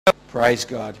Praise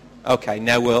God. Okay,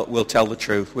 now we'll tell the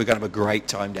truth. We're going to have a great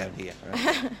time down here. Right?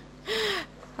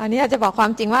 อันนี้เราจะบอกควา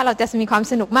มจริงว่าเราจะมีความ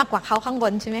สนุกมากกว่าเขาข้างบ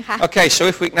นใช่ไหมคะ Okay, so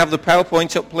if we can have the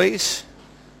PowerPoint up, please.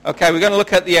 Okay, we're going to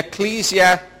look at the Ecclesia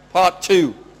Part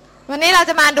 2. วันนี้เรา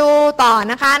จะมาดูต่อ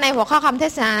นะคะในหัวข้อคำเท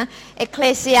ศนา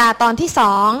Ecclesia ตอนที่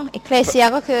2 Ecclesia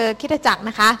ก็คือคริสตจักร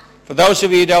นะคะ For those of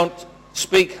you who don't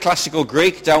speak classical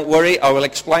Greek, don't worry, I will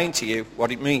explain to you what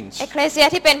it means. Ecclesia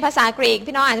ที่เป็นภาษากรีก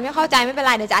พี่น้องอาจจะไม่เข้าใจไม่เป็นไ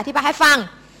รเดี๋ยวจะอธิบายให้ฟัง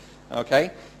Okay,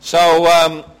 so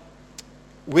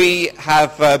we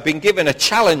have been given a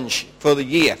challenge for the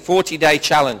year, 40-day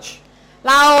challenge.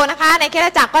 เรานะคะในคริสต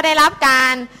จักรก็ได้รับกา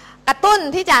รกระตุ้น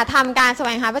ที่จะทำการแสว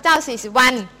งหาพระเจ้า40วั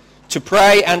น To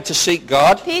pray and to seek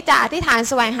God. ที่จะอธิษฐาน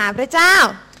แสวงหาพระเจ้า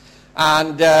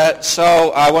And so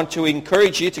I want to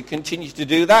encourage you to continue to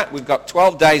do that. We've got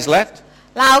 12 days left.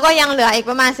 เราก็ยังเหลืออีก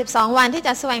ประมาณ12วันที่จ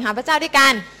ะแสวงหาพระเจ้าด้วยกั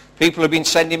น People have been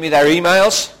sending me their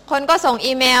emails คนก็ส่ง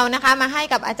อีเมลนะคะมาให้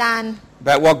กับอาจารย์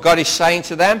about what God is saying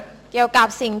to them. เกี่ยวกับ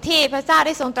สิ่งที่พระเจ้าไ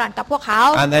ด้ทรงตรัสกับพวกเขา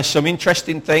And there's some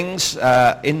interesting things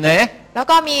in there. แล้ว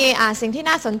ก็มีสิ่งที่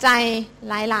น่าสนใจ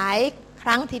หลายๆค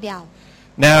รั้งทีเดียว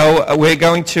Now we're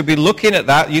going to be looking at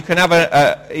that. You can have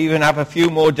even have a few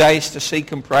more days to seek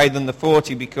and pray than the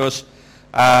 40 because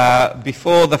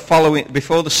before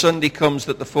the Sunday comes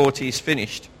that the 40 is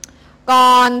finished. ก่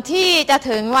อนที่จะ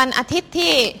ถึงวันอาทิตย์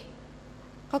ที่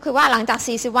ก็คือว่าหลังจาก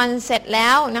40วันเสร็จแล้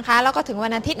วนะคะแล้วก็ถึงวั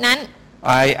นอาทิตย์นั้น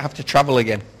I have to travel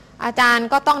again. อาจารย์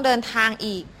ก็ต้องเดินทาง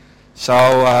อีก So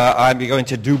I'll be going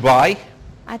to Dubai.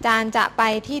 อาจารย์จะไป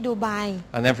ที่ดูไบ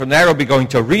And then from there I'll be going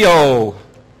to Rio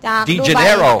จาก de ดูไบ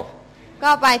Janeiro.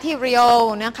 ก็ไปที่ริโอ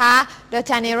นะคะเด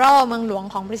จาเนโรเมืองหลวง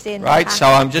ของบราซิล Right, so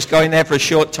I'm just going there for a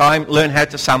short time, learn how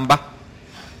to samba.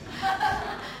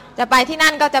 จะไปที่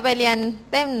นั่นก็จะไปเรียน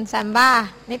เต้นแซมบ้า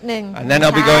นิดนึง And then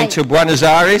I'll be going to Buenos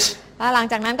Aires. แล้วหลัง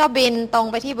จากนั้นก็บินตรง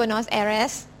ไปที่บูโนสแอเร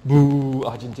ส Boo,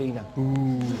 Argentina. Boo,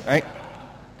 right?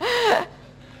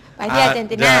 ไปที่อาร์เจน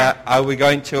ตินา I'll be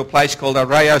going to a place called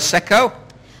Arroyo Seco.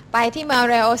 ไปที่เมือง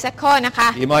เรโอเซโกนะคะ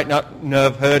You might not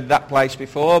have heard that place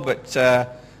before, but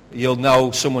you'll know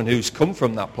someone who's come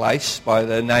from that place by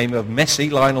the name of Messi.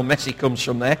 Lionel Messi comes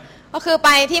from there. ก็คือไป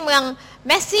ที่เมืองเ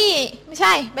มสซี่ไม่ใ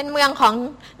ช่เป็นเมืองของ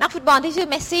นักฟุตบอลที่ชื่อ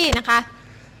เมสซี่นะคะ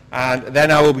And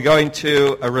then I will be going to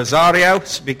Rosario,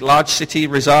 big large city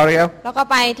Rosario. แล้วก็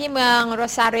ไปที่เมืองโร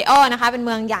ซาริโอนะคะเป็นเ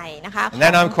มืองใหญ่นะคะ And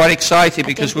then I'm quite excited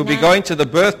because we'll be going to the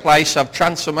birthplace of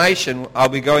transformation.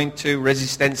 I'll be going to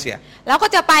Resistencia. แล้วก็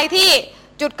จะไปที่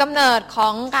จุดกำเนิดขอ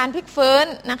งการพลิกฟื้น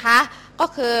นะคะก็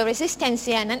คือ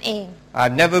Resistencia นั่นเอง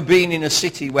I've never been in a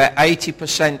city where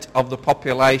 80% of the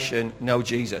population know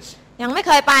Jesus. ยังไม่เ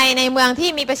คยไปในเมืองที่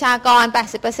มีประชากร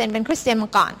 80% เป็นคริสเตียนม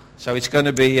าก่อน So it's going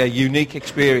to be a unique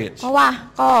experience. เพราะว่า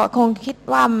ก็คงคิด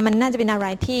ว่ามันน่าจะเป็นอะไร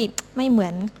ที่ไม่เหมื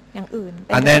อนอย่างอื่นเ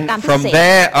ป็น And ประสบการ then ณ์พิ from เศษ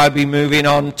there I'll be moving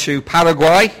on to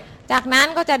Paraguay จากนั้น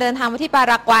ก็จะเดินทางไปที่ปา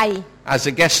รากวัย as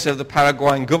a guest of the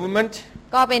Paraguayan government.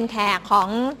 ก็เป็นแขกของ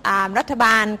รัฐบ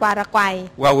าลปารากวัย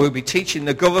Well, we'll be teaching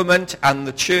the government and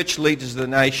the church leaders of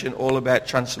the nation all about ก็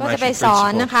transformation จะไปสอ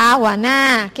นนะ principles. คะหัวหน้า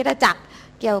คริสตจักร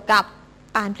เกี่ยวกับ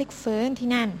การพลิกฟื้นที่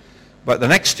นั่น But the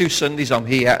next 2 Sundays I'm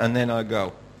here and then I go.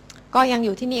 ก็ยังอ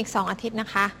ยู่ที่นี่อีก2 อาทิตย์นะ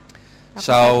คะ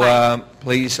So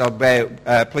please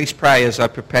pray as I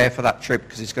prepare for that trip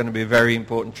because it's going to be a very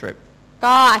important trip.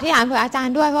 ก็อธิษฐานเผื่ออาจาร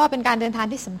ย์ด้วยเพราะว่าเป็นการเดินทาง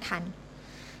ที่สำคัญ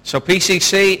So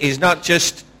PCC is not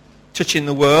just touching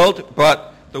the world, but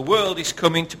the world is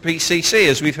coming to PCC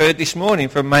as we've heard this morning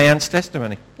from Mayan's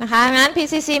testimony. นะคะงั้น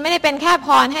PCC ไม่ได้เป็นแค่พ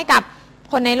รให้กับ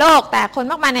คนในโลกแต่คน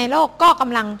มากมายในโลกก็ก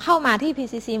ำลังเข้ามาที่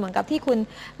PCC เหมือนกับที่คุณ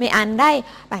เมอันได้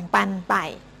แบ่งปันไป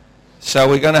So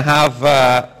we're going to have,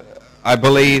 I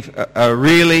believe, a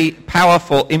really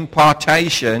powerful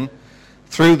impartation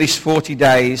through this 40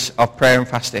 days of prayer and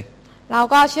fasting. เรา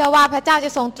ก็เชื่อว่าพระเจ้าจ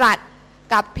ะทรงตรัส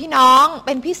กับพี่น้องเ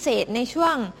ป็นพิเศษในช่ว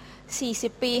ง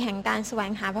40 ปีแห่งการแสว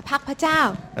งหาพระพักพระเจ้า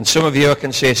And some of you I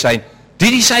can see are saying,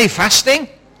 did he say fasting?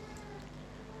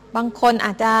 บางคนอ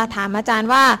าจจะถามอาจารย์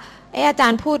ว่าอาจา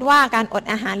รย์พูดว่าการอด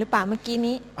อาหารหรือเปล่าเมื่อกี้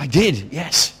นี้ I did,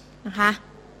 yes. นะคะ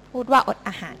พูดว่าอดอ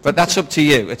าหาร But that's up to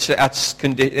you.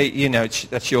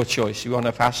 That's your choice. You want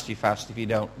to fast, you fast. If you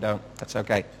don't. That's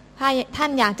okay. ถ้าท่า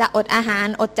นอยากจะอดอาหาร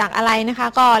อดจากอะไรนะคะ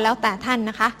ก็แล้วแต่ท่าน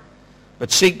นะคะ But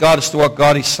seek God as to what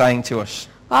God is saying to us.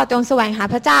 ก็จงแสวงหา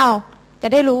พระเจ้าจะ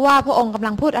ได้รู้ว่าพระองค์กำ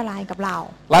ลังพูดอะไรกับเรา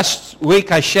Last week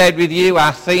I shared with you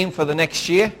our theme for the next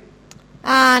year.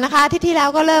 นะคะที่แล้ว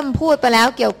ก็เริ่มพูดไปแล้ว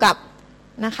เกี่ยวกับ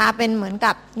นะคะเป็นเหมือน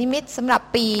กับนิมิตสำหรับ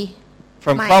ปี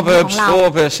From Proverbs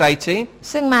 4 verse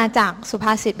 18. ซึ่งมาจากสุภ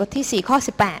าษิตบทที่4ข้อ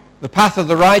18 The path of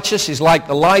the righteous is like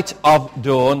the light of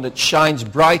dawn that shines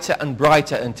brighter and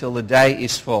brighter until the day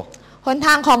is full. หนท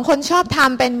างของคนชอบธรร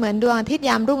มเป็นเหมือนดวงอาทิตย์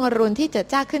ยามรุ่งอรุณที่เจิด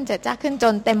จ้าขึ้นจ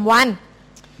นเต็มวัน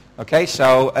Okay, so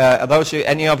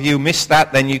any of you missed that,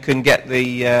 then you can get the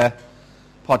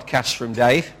podcast from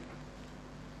Dave.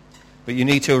 But you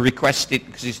need to request it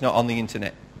because it's not on the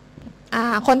internet.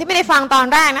 คนที่ไม่ได้ฟังตอน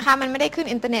แรกนะคะมันไม่ได้ขึ้น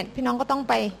อินเทอร์เน็ตพี่น้องก็ต้อง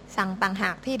ไปสั่งต่างหา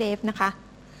กที่เดฟนะคะ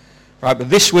Right, but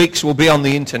this week's will be on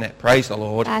the internet. Praise the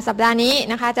Lord. สัปดาห์นี้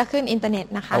นะคะจะขึ้นอินเทอร์เน็ต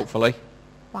นะคะ Hopefully.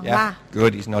 หวังว่า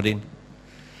Good, he's nodding.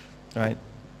 Right.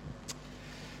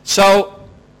 So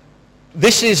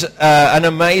this is an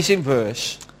amazing verse.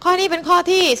 ข้อนี้เป็นข้อ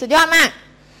ที่สุดยอดมาก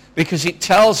Because it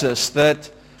tells us that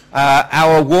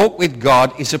our walk with God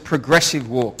is a progressive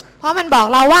walk. เพราะมันบอก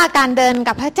เราว่าการเดิน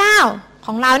กับพระเจ้าข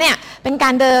องเราเนี่ยเป็นกา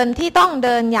รเดินที่ต้องเ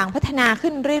ดินอย่างพัฒนา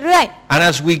ขึ้นเรื่อยๆ And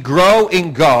as we grow in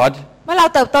God, เมื่อเรา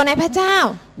เติบโตในพระเจ้า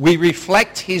we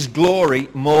reflect His glory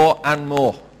more and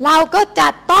more. เราก็จะ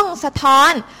ต้องสะท้อ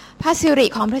นพระสิริ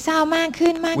ของพระเจ้ามาก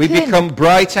ขึ้น We become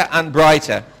brighter and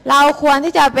brighter. เราควร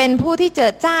ที่จะเป็นผู้ที่เจิ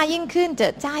ดจ้ายิ่งขึ้น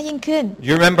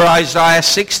You remember Isaiah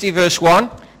 60 verse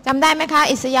 1? จำได้ไหมคะ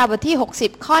อิสยาห์บทที่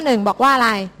60ข้อ1บอกว่าอะไ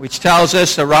ร Which tells us,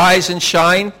 arise and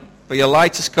shine, for your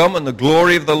light has come and the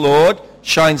glory of the Lord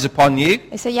shines upon you.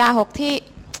 อิสยาห์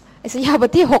บ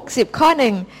ทที่60ข้อ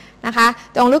1นะคะ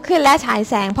จงลุกขึ้นและฉาย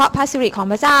แสงเพราะพระสิริของ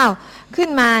พระเจ้าขึ้น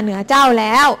มาเหนือเจ้าแ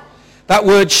ล้ว That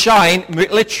word shine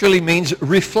literally means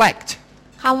reflect.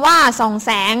 คำว่าส่องแ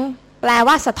สงแปล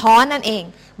ว่าสะท้อนนั่นเอง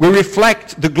We reflect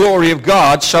the glory of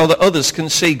God so that others can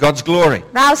see God's glory.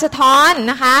 เราสะท้อน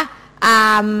นะคะ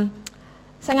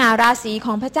สง่าราศีข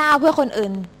องพระเจ้าเพื่อคนอื่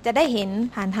นจะได้เห็น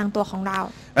ผ่านทางตัวของเรา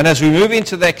And as we move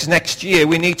into next year,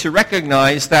 we need to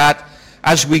recognize that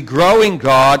as we grow in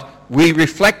God, we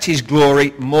reflect His glory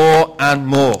more and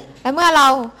more. และเมื่อเรา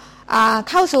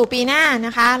เข้าสู่ปีหน้าน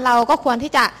ะคะเราก็ควร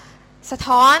ที่จะสะ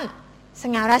ท้อนส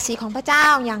ง่าราศีของพระเจ้า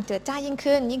อย่างเจิดจ้ายิ่ง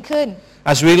ขึ้น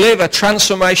As we live a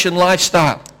transformation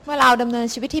lifestyle. เมื่อเราดำเนิน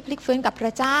ชีวิตที่พลิกฟื้นกับพร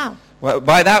ะเจ้า Well,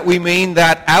 by that we mean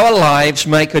that our lives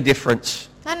make a difference.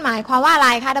 นั่นหมายความว่าอะไร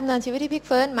คะดำเนินชีวิตที่พลิก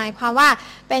ฟื้นหมายความว่า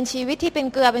เป็นชีวิตที่เป็น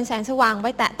เกลือเป็นแสงสว่างไป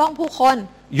แตะต้องผู้คน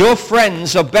Your friends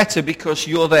are better because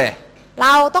you're there. เร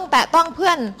าต้องแตะต้องเพื่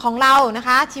อนของเรานะค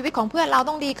ะชีวิตของเพื่อนเรา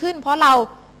ต้องดีขึ้นเพราะเรา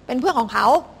เป็นเพื่อนของเขา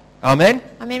Amen?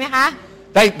 อาเมนไหมคะ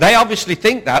They obviously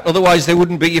think that, otherwise they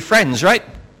wouldn't be your friends, right?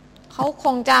 เขาค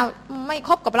งจะไม่ค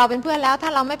บกับเราเป็นเพื่อนแล้วถ้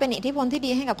าเราไม่เป็นอิทธิพลที่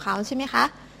ดีให้กับเขาใช่ไหมคะ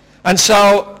And so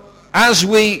as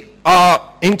we are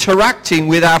interacting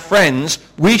with our friends,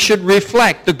 we should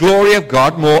reflect the glory of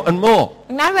God more and more.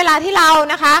 ดังนั้นเวลาที่เรา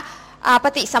นะคะป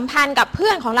ฏิสัมพันธ์กับเพื่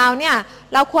อนของเราเนี่ย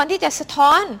เราควรที่จะสะท้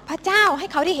อนพระเจ้าให้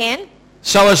เขาได้เห็น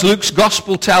So as Luke's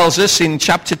gospel tells us in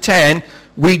chapter 10,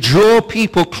 we draw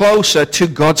people closer to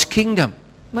God's kingdom.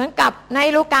 เหมือนกับใน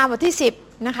ลูกาบทที่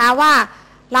10นะคะว่า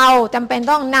เราจำเป็น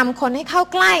ต้องนำคนให้เข้า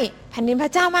ใกล้แผ่นดินพร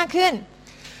ะเจ้ามากขึ้น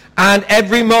And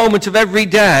every moment of every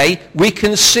day, we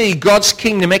can see God's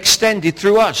kingdom extended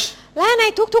through us. และใน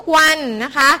ทุกๆวันน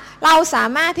ะคะเราสา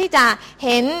มารถที่จะเ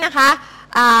ห็นนะคะ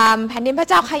แผ่นดินพระ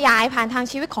เจ้าขยายผ่านทาง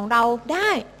ชีวิตของเราได้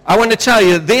I want to tell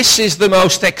you, this is the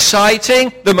most exciting,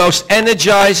 the most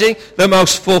energizing, the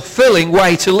most fulfilling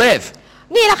way to live.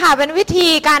 นี่แหละค่ะเป็นวิธี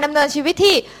การดำเนินชีวิต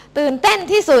ที่ตื่นเต้น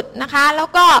ที่สุดนะคะแล้ว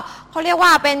ก็เขาเรียกว่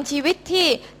าเป็นชีวิตที่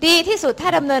ดีที่สุดถ้า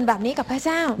ดำเนินแบบนี้กับพระเ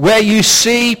จ้า Where you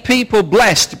see people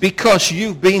blessed because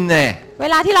you've been there. เว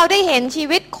ลาที่เราได้เห็นชี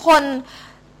วิตคน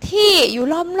ที่อยู่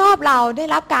รอบๆเราได้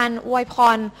รับการอวยพ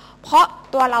รเพราะ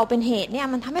ตัวเราเป็นเหตุเนี่ย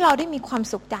มันทำให้เราได้มีความ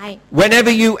สุขใจ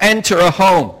Whenever you enter a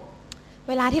home,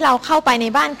 เวลาที่เราเข้าไปใน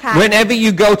บ้านใคร whenever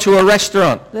you go to a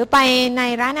restaurant, หรือไปใน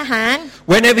ร้านอาหาร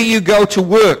whenever you go to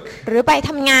work หรือไปท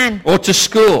ำงาน or to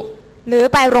school, หรือ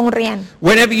ไปโรงเรียน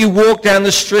whenever you walk down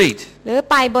the street, หรือ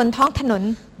ไปบนท้องถนน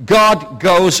God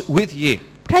goes with you.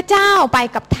 พระเจ้าไป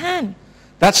กับท่าน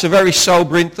That's a very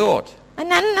sobering thought. อัน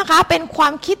นั้นนะคะเป็นควา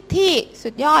มคิดที่สุ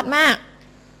ดยอดมาก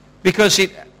Because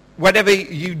whatever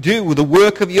you do with the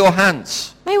work of your hands,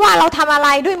 ไม่ว่าเราทำอะไร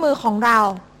ด้วยมือของเรา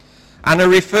Anna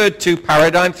referred to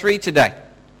Paradigm 3 today.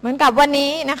 เหมือนกับวัน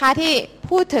นี้นะคะที่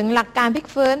พูดถึงหลักการพลิก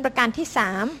ฟื้นประการที่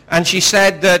3 And she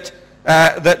said that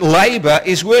labor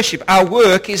is worship. Our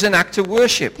work is an act of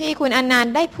worship. ที่คุณอนัน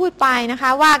ต์ได้พูดไปนะคะ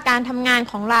ว่าการทำงาน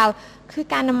ของเราคือ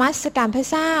การนมัสการพระ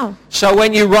เจ้า So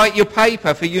when you write your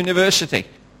paper for university,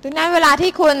 ดังนั้นเวลา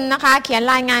ที่คุณนะคะเขียน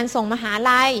รายงานส่งมหา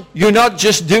ลัย you're not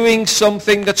just doing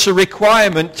something that's a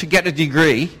requirement to get a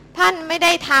degree. ท่านไม่ไ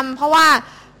ด้ทำเพราะว่า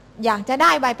อยากจะไ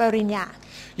ด้ใบปริญญา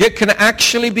You can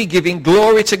actually be giving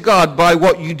glory to God by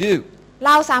what you do. เ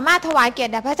ราสามารถถวายเกียร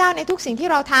ติแด่พระเจ้าในทุกสิ่งที่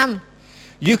เราท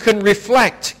ำ You can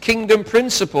reflect kingdom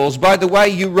principles by the way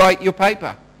you write your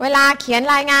paper. เวลาเขียน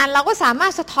รายงานเราก็สามาร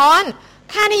ถสะท้อน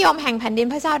ค่านิยมแห่งแผ่นดิน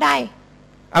พระเจ้าได้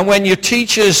And when your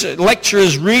teachers,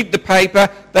 lecturers read the paper,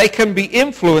 they can be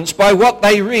influenced by what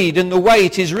they read and the way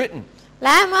it is written. แล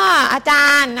ะเมื่ออาจา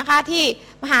รย์นะคะที่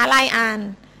มหาลัยอ่าน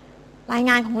ราย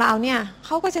งานของเราเนี่ยเข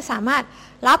าก็จะสามารถ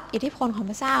รับอิทธิพลของ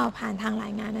พระเจ้าผ่านทางรา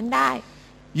ยงานนั้นได้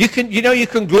You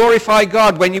can glorify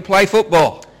God when you play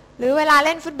football. หรือเวลาเ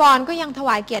ล่นฟุตบอลก็ยังถว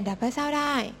ายเกียรติแด่พระเจ้าไ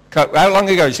ด้ How long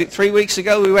ago? Is it 3 weeks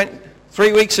ago?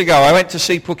 3 weeks ago I went to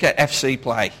see Phuket FC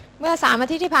play. เมื่อ3 อา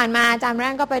ทิตย์ที่ผ่านมาอาจารย์แร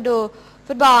กก็ไปดู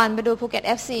ฟุตบอลไปดูภูเก็ต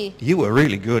FC. You were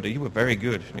really good. You were very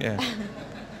good. Yeah.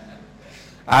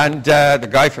 And the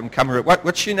guy from Cameroon.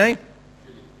 What's your name?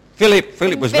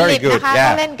 Philip was very good. นะคะเข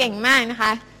าเล่นเก่งมากนะค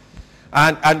ะ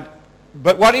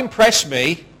But what impressed me,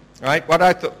 right? What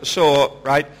I saw,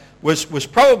 right, was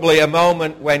probably a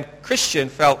moment when Christian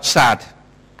felt sad.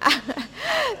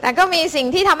 แต่ก็มีสิ่ง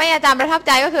ที่ทำให้อาจารย์ประทับใ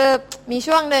จก็คือมี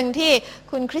ช่วงหนึ่งที่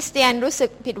คุณคริสเตียนรู้สึก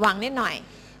ผิดหวังนิดหน่อย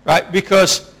Right,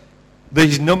 because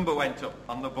his number went up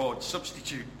on the board,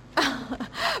 substitute.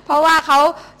 เพราะว่าเขา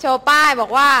โชว์ป้ายบอ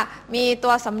กว่ามีตั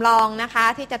วสำรองนะคะ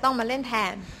ที่จะต้องมาเล่นแท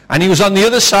น And he was on the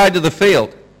other side of the field.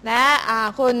 และ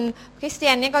คุณคริสเตี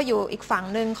ยนนี่ก็อยู่อีกฝั่ง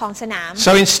หนึ่งของสนาม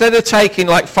So instead of taking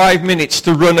like 5 minutes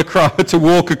to run across, to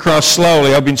walk across slowly,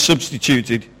 I've been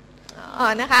substituted.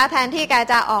 นะคะแทนที่แก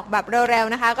จะออกแบบเร็ว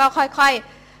ๆนะคะก็ค่อย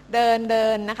ๆเดิ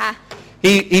นนะคะ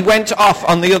He went off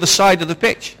on the other side of the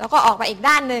pitch. แล้วก็ออกไปอีก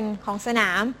ด้านหนึ่งของสน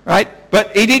าม Right? But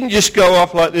he didn't just go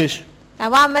off like this. แต่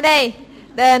ว่าไม่ได้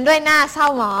เดินด้วยหน้าเศร้า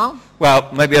หมอง Well,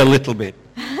 maybe a little bit.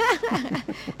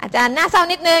 อาจารย์หน้าเศร้า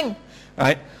นิดนึง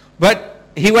Right? But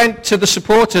he went to the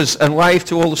supporters and waved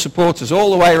to all the supporters all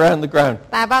the way around the ground.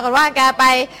 แต่ปรากฏว่าแกไป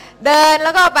เดินแ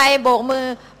ล้วก็ไปโบกมือ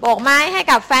โบกไม้ให้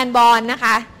กับแฟนบอลนะค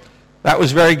ะ That was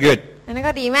very good. นั่น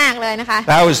ก็ดีมากเลยนะคะ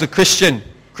That was the Christian.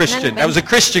 That was a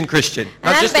Christian.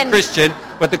 Not just a Christian,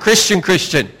 but the Christian.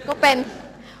 ก็เ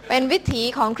ป็นวิถี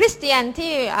ของคริสเตียน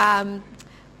ที่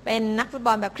เป็นนักฟุตบ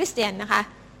อลแบบคริสเตียนนะคะ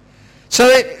So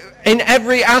in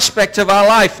every aspect of our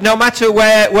life, no matter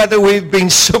whether we've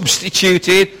been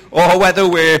substituted or whether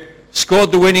we're scored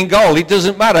the winning goal, it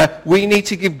doesn't matter. We need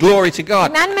to give glory to God.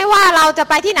 นั้นไม่ว่าเราจะ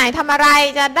ไปที่ไหนทำอะไร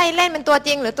จะได้เล่นเป็นตัวจ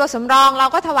ริงหรือตัวสำรองเรา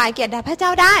ก็ถวายเกียรติแด่พระเจ้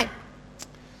าได้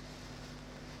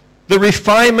The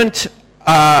refinement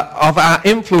of our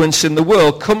influence in the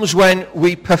world comes when we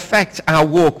perfect our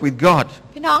walk with God.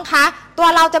 พี่น้องคะตัว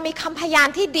เราจะมีคำพยาน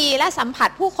ที่ดีและสัมผัส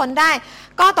ผู้คนได้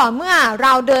ก็ต่อเมื่อเร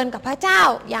าเดินกับพระเจ้า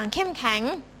อย่างเข้มแข็ง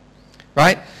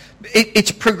Right?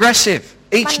 It's progressive.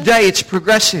 Each day it's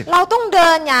progressive. เราต้องเดิ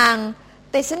นอย่าง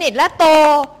ติดสนิทและโต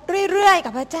เรื่อยๆ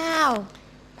กับพระเจ้า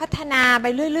พัฒนาไป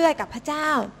เรื่อยๆกับพระเจ้า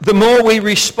The more we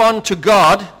respond to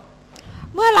God,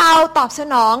 เมื่อเราตอบส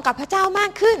นองกับพระเจ้ามา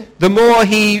กขึ้น the more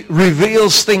He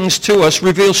reveals things to us,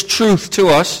 reveals truth to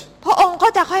us. พระองค์ก็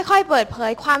จะค่อยๆเปิดเผ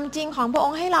ยความจริงของพระอ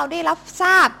งค์ให้เราได้รับท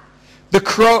ราบ The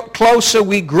closer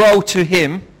we grow to Him,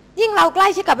 ยิ่งเราใกล้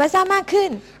ชิดกับพระเจ้ามากขึ้น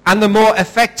and the more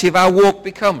effective our walk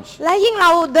becomes. และยิ่งเร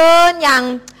าเดินอย่าง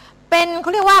เป็นเข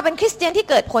าเรียกว่าเป็นคริสเตียนที่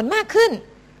เกิดผลมากขึ้น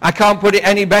I can't put it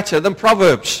any better than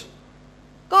Proverbs.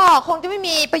 ก็คงจะไม่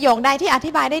มีประโยคใดที่อ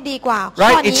ธิบายได้ดีกว่าข้อ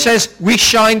Right? นี้ It says we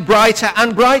shine brighter and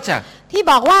brighter ที่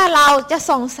บอกว่าเราจะ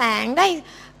ส่องแสงได้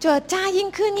เจิดจ้ายิ่ง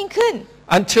ขึ้น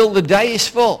until the day is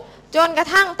full. จนกระ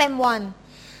ทั่งเต็มวัน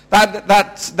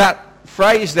That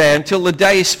phrase there, until the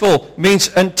day is full, means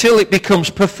until it becomes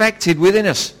perfected within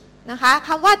us. นะคะค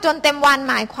ำว่าจนเต็มวัน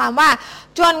หมายความว่า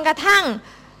จนกระทั่ง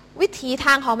วิถีท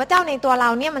างของพระเจ้าในตัวเรา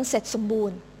เนี่ยมันเสร็จสมบู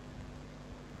รณ์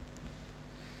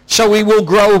So we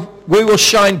will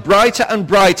shine brighter and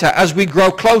brighter as we grow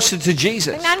closer to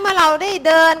Jesus. ดังนั้นเมื่อเราได้เ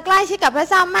ดินใกล้ชิดกับพระ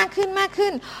เจ้ามากขึ้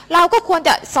นเราก็ควรจ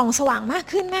ะส่องสว่างมาก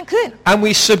ขึ้น And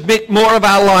we submit more of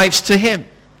our lives to Him.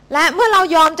 และเมื่อเรา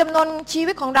ยอมจำนนชี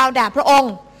วิตของเราแด่พระอง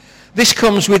ค์ This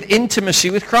comes with intimacy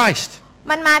with Christ.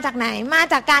 มันมาจากไหนมา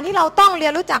จากการที่เราต้องเรีย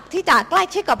นรู้จักที่จะใกล้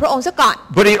ชิดกับพระองค์ซะก่อน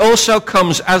But it also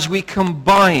comes as we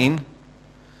combine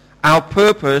our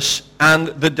purpose and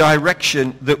the direction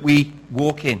that we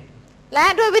walk in. และ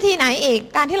ด้วยวิธีไหนอีก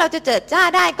การที่เราจะเจิดจ้า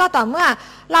ได้ก็ต่อเมื่อ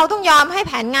เราต้องยอมให้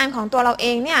แผนงานของตัวเราเอ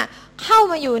งเนี่ยเข้า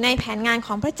มาอยู่ในแผนงานข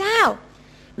องพระเจ้า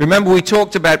Remember we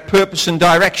talked about purpose and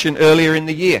direction earlier in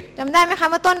the year. จำได้ไหมคะ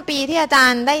เมื่อต้นปีที่อาจา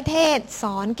รย์ได้เทศส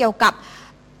อนเกี่ยวกับ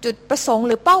จุดประสงค์ห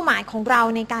รือเป้าหมายของเรา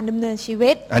ในการดำเนินชี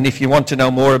วิต And if you want to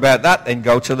know more about that, then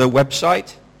go to the website.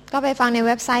 ก็ไปฟังในเ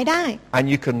ว็บไซต์ได้ And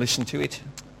you can listen to it.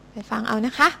 ไปฟังเอาน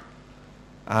ะคะ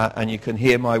And you can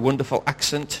hear my wonderful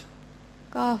accent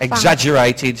ก็ฟัง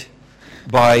exaggerated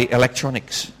by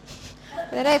electronics.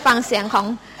 จะได้ฟังเสียงของ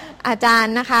อาจาร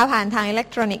ย์นะคะผ่านทางอิเล็ก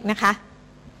ทรอนิกส์นะคะ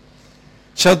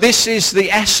So this is the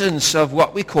essence of what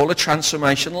we call a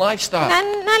transformation lifestyle.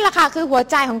 นั่นแหละค่ะคือหัว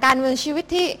ใจของการดำเนินชีวิต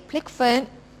ที่พลิกฟื้น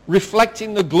reflecting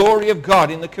the glory of God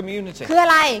in the community. คืออะ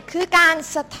ไรคือการ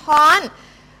สะท้อน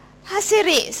พระสิ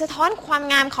ริสะท้อนความ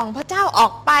งามของพระเจ้าออ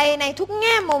กไปในทุกแ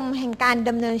ง่มุมแห่งการด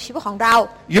ำเนินชีวิตของเรา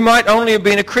You might only have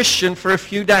been a Christian for a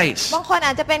few days. บางคนอ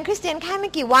าจจะเป็นคริสเตียนแค่ไม่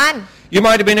กี่วัน You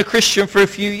might have been a Christian for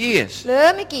a few years. หรือ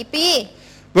ไม่กี่ปี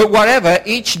But whatever,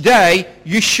 each day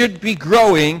you should be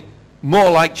growing more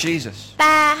like Jesus. แ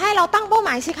ต่ให้เราตั้งเป้าหม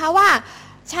ายสิคะว่า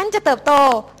ฉันจะเติบโต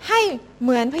ให้เห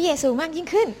มือนพระเยซูมากยิ่ง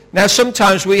ขึ้น Now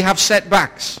sometimes we have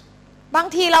setbacks. บาง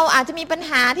ทีเราอาจจะมีปัญ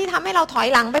หาที่ทำให้เราถอย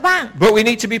หลังไปบ้าง But we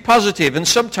need to be positive, and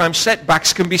sometimes setbacks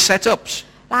can be set-ups.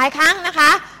 หลายครั้งนะค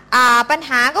ะปัญห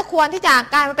าก็ควรที่จะ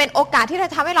กลายมาเป็นโอกาสที่จะ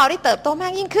ทำให้เราได้เติบโตมา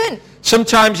กยิ่งขึ้น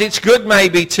Sometimes it's good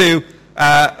maybe to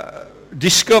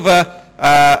discover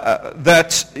that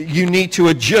you need to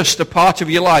adjust a part of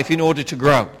your life in order to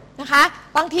grow. นะคะ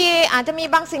บางทีอาจจะมี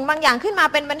บางสิ่งบางอย่างขึ้นมา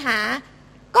เป็นปัญหา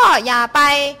ก็อย่าไป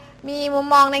มีมุม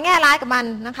มองในแง่ร้ายกับมัน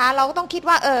นะคะเราก็ต้องคิด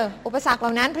ว่าอุปสรรคเหล่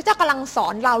านั้นพระเจ้ากำลังสอ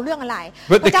นเราเรื่องอะไร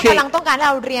พระเจ้ากำลังต้องการให้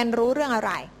เราเรียนรู้เรื่องอะไ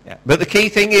ร But the key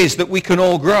thing is that we can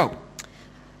all grow.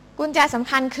 กุญแจสำ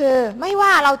คัญคือไม่ว่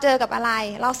าเราเจอกับอะไร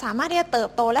เราสามารถที่จะเติบ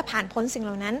โตและผ่านพ้นสิ่งเห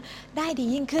ล่านั้นได้ดี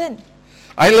ยิ่งขึ้น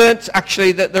I learnt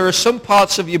actually that there are some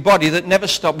parts of your body that never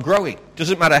stop growing.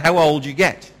 Doesn't matter how old you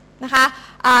get. นะคะ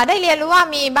ได้เรียนรู้ว่า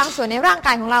มีบางส่วนในร่างก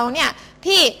ายของเราเนี่ย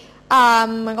ที่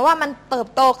เหมือนกับว่ามันเติบ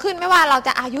โตขึ้นไม่ว่าเราจ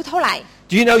ะอายุเท่าไหร่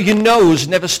Do you know your nose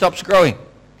never stops growing?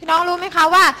 พี่น้องรู้ไหมคะ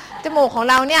ว่าจมูกของ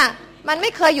เราเนี่ยมันไ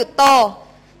ม่เคยหยุดโต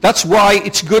That's why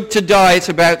it's good to die at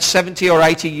about 70 or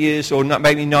 80 years, or not,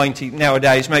 maybe 90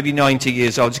 nowadays, maybe 90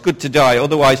 years old. It's good to die.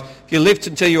 Otherwise, if you lived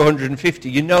until you're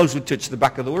 150, your nose would touch the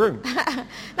back of the room.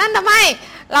 นั่นทำให้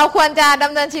เราควรจะด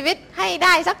ำเนินชีวิตให้ไ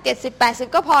ด้สัก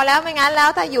70-80ก็พอแล้วไม่งั้นแล้ว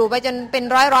ถ้าอยู่ไปจนเป็น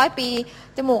ร้อยปี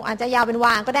จมูกอาจจะยาวเป็นว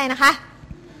างก็ได้นะคะ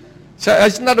So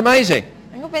isn't that amazing?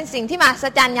 มันก็เป็นสิ่งที่มหัศ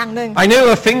จรรย์อย่างหนึ่ง I know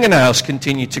our fingernails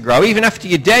continue to grow. Even after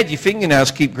you're dead, your fingernails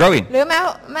keep growing. หรือแ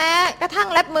ม้กระทั่ง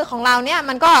เล็บมือของเราเนี่ย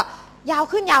มันก็ยาว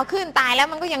ขึ้นตายแล้ว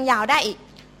มันก็ยังยาวได้อีก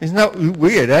Isn't that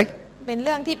weird, eh? เป็นเ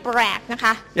รื่องที่แปลกนะค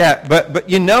ะ Yeah, but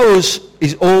your nose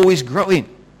is always growing.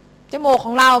 จมูกข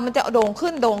องเรามันจะโด่ง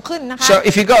ขึ้นนะคะ So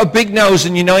if you've got a big nose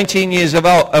and you're 19 years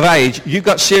of age, you've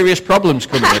got serious problems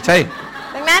coming, I tell you.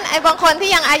 ดังนั้นไอ้บางคนที่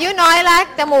ยังอายุน้อยและ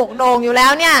จมูกโด่งอยู่แล้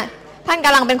วเนี่ยท่านก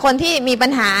ำลังเป็นคนที่มีปั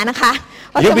ญหานะคะ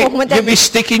เพราะจมูกมันจะ You'll be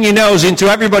sticking your nose into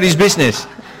everybody's business.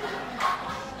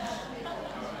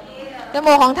 จ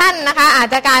มูกของท่านนะคะอาจ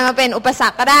จะกลายมาเป็นอุปสร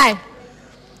รคก็ได้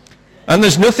And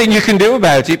there's nothing you can do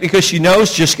about it because your nose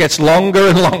just gets longer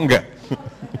and longer.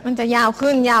 มันจะยาว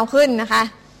ขึ้นนะคะ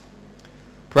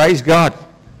Praise God.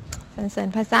 สรรเสริญ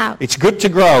พระเจ้า It's good to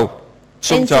grow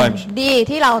เป็นสิ่ง sometimes. ดี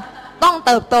ที่เราต้อง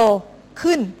เติบโต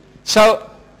ขึ้น So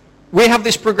we have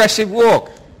this progressive walk.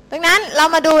 ดังนั้นเรา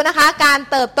มาดูนะคะการ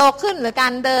เติบโตขึ้นหรือกา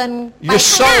รเดินไป Your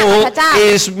ข้างหน้าของ soul พระเจ้า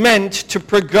is meant to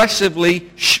progressively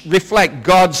reflect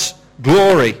God's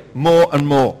glory more and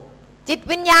more. จิต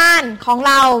วิญญาณของ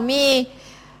เรามี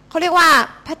เขาเรียกว่า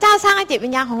พระเจ้าสร้างให้จิตวิ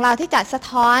ญญาณของเราที่จะสะ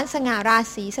ท้อนสง่ารา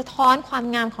ศีสะท้อนความ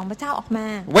งามของพระเจ้าออกมา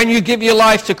When you give your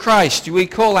life to Christ, we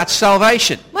call that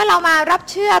salvation. เมื่อเรามารับ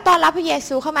เชื่อต้อนรับพระเย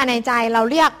ซูเข้ามาในใจเรา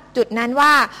เรียกจุดนั้นว่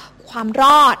าความร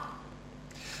อด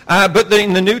But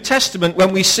in the New Testament,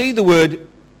 when we see the word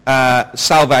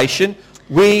salvation,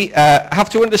 we have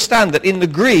to understand that in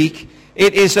the Greek,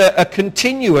 it is a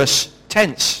continuous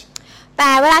tense. แต่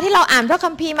เวลาที่เราอ่านพระคั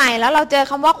มภีร์ใหม่แล้วเราเจอ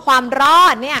คำว่าความรอ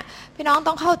ดเนี่ยพี่น้อง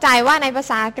ต้องเข้าใจว่าในภา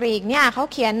ษากรีกเนี่ยเขา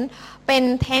เขียนเป็น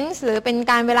tense หรือเป็น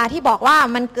การเวลาที่บอกว่า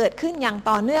มันเกิดขึ้นอย่าง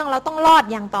ต่อเนื่องเราต้องรอด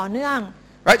อย่างต่อเนื่อง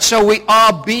Right, so we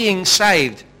are being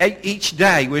saved. Each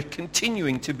day we're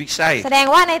continuing to be saved. แสดง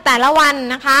ว่าในแต่ละวัน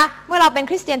นะคะเมื่อเราเป็น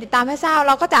คริสเตียนติดตามพระเจ้าเ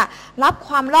ราก็จะรับค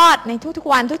วามรอดในทุก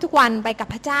ๆวันไปกับ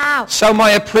พระเจ้า So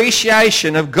my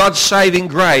appreciation of God's saving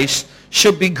grace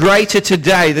should be greater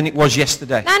today than it was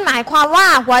yesterday. นั่นหมายความว่า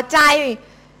หัวใจ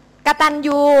กตัญ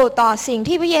ญูต่อสิ่ง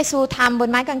ที่พระเยซูทำบน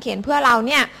ไม้กางเขนเพื่อเรา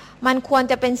เนี่ยมันควร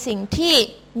จะเป็นสิ่งที่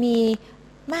มี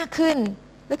มากขึ้น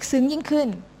ลึกซึ้งยิ่งขึ้น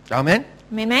Amen.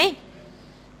 เห็นไหม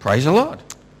Praise the Lord.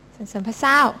 สรรเสริญพระเ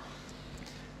จ้า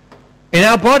In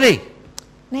our body,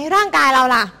 ในร่างกายเรา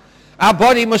ล่ะ our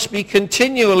body must be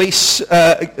continually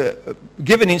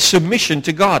given in submission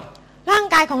to God. ร่าง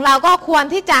กายของเราก็ควร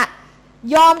ที่จะ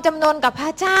ยอมจำนนกับพร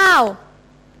ะเจ้า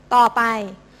ต่อไป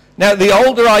Now, the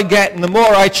older I get and the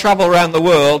more I travel around the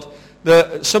world,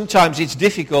 sometimes it's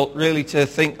difficult really to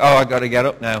think, oh, I've got to get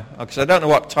up now, because I don't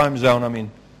know what time zone I'm in.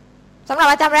 สำหรับ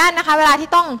อาจารย์แรนนะคะเวลาที่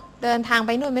ต้องเดินทางไป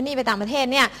นู่นไปนี่ไปต่างประเทศ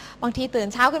เนี่ยบางทีตื่น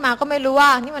เช้าขึ้นมาก็ไม่รู้ว่า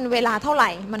นี่มันเวลาเท่าไหร่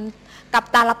มันกลับ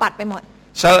ตาลปัดไปหมด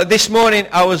So this morning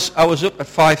I was up at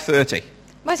 5:30.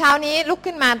 เมื่อเช้านี้ลุก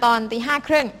ขึ้นมาตอน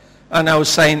 5:30 And I was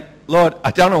saying, Lord,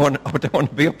 I don't want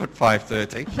to be up at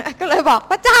 5:30. ก็เลยบอก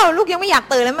พระเจ้าลูกยังไม่อยาก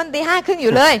ตื่นเลยมันตี 5:30อ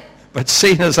ยู่เลย But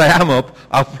seeing as I am up,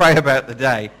 I'll pray about the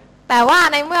day. แต่ว่า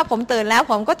ในเมื่อผมตื่นแล้ว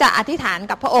ผมก็จะอธิษฐาน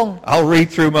กับพระองค์ I'll read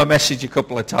through my message a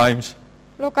couple of times.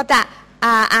 ลูกก็จะ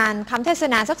อ่านคำเทศ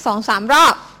นาสัก 2-3 รอ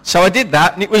บ So I did that,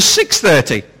 and it was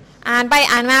 6:30. อ่านไป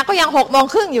อ่านมาก็ยัง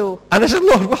 6:30 อยู่ And I said,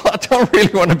 Lord, well, I don't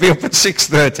really want to be up at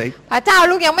 6:30. พระเจ้า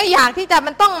ลูกยังไม่อยากที่จะ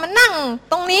มันต้องมานั่ง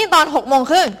ตรงนี้ตอน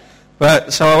 6:30 But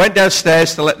so I went downstairs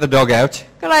to let the dog out.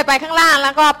 ก็เลยไปข้างล่างแ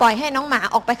ล้วก็ปล่อยให้น้องหมา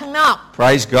ออกไปข้างนอก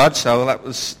Praise God. So that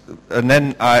was, and then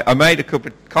I made a cup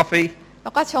of coffee. แล้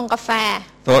วก็ชงกาแฟ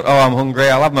Thought, oh, I'm hungry.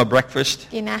 I'll have my breakfast.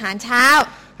 กินอาหารเช้า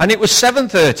And it was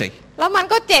 7:30. แล้วมัน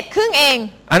ก็ 7:30 เอง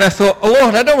And I thought, oh,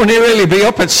 Lord, I don't want to really be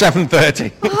up at 7:30.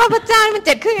 พระเจ้ามัน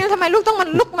 7:30 แล้วทำไมลูกต้องมัน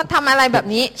ลุกมาทำอะไรแบบ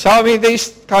นี้ So I mean, these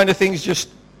kind of things just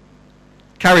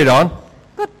carried on.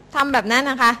 ก็ทำแบบนั้น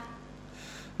นะคะ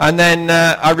And then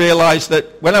I realized that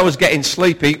when I was getting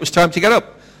sleepy, it was time to get up.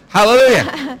 Hallelujah.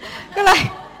 ก็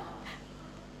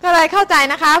เลยเข้าใจ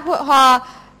นะคะพอ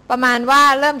ประมาณว่า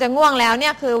เริ่มจะง่วงแล้วเนี่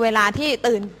ยคือเวลาที่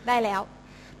ตื่นได้แล้ว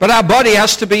But our body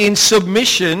has to be in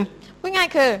submission. พูดง่าย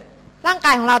คือร่างก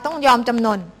ายของเราต้องยอมจำน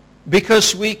น Because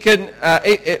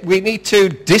we need to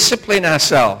discipline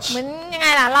ourselves เหมือนยังไง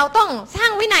ล่ะเราต้องสร้า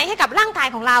งวินัยให้กับร่างกาย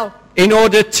ของเรา in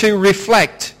order to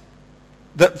reflect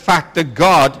the fact that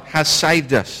God has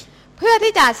saved us. เพื่อ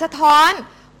ที่จะสะท้อน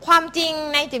ความจริง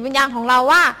ในจิตวิญญาณของเรา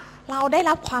ว่าเราได้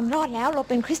รับความรอดแล้วเรา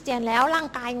เป็นคริสเตียนแล้วร่าง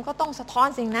กายมันก็ต้องสะท้อน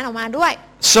สิ่งนั้นออกมาด้วย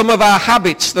Some of our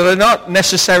habits that are not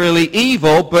necessarily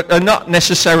evil but are not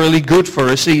necessarily good for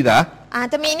us either. อาจ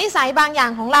จะมีนิสัยบางอย่า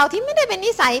งของเราที่ไม่ได้เป็น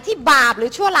นิสัยที่บาปหรื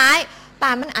อชั่วร้ายแต่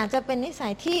มันอาจจะเป็นนิสั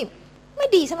ยที่ไม่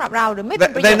ดีสำหรับเราหรือไม่เป็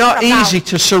นประโยชน์ They're สำหรับ not เรา easy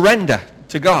to surrender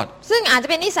to God. ซึ่งอาจจะ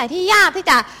เป็นนิสัยที่ยากที่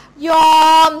จะย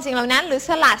อมสิ่งเหล่านั้นหรือส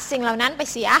ลัดสิ่งเหล่านั้นไป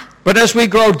เสีย But as we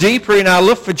grow deeper in our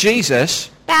love for Jesus,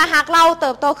 แต่หากเราเ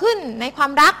ติบโตขึ้นในควา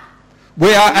มรัก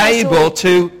we are able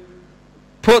to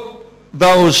put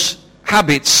those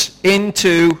habits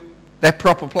into their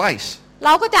proper place. เร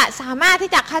าก็จะสามารถ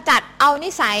ที่จะขจัดเอานิ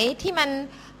สัยที่มัน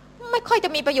ไม่ค่อยจะ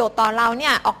มีประโยชน์ต่อเราเนี่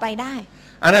ยออกไปได้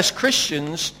And as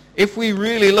Christians, if we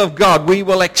really love God, we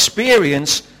will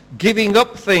experience giving up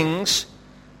things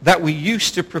that we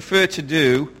used to prefer to do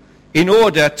in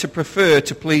order to prefer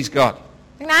to please God.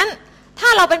 ดังนั้นถ้า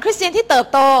เราเป็นคริสเตียนที่เติบ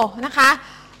โตนะคะ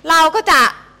เราก็จะ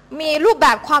มีรูปแบ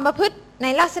บความประพฤติใน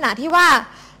ลักษณะที่ว่า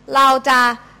เราจะ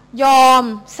ยอม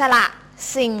สละ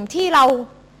สิ่งที่เรา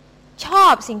ชอ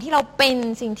บสิ่งที่เราเป็น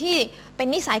สิ่งที่เป็น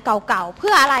นิสัยเก่าๆเ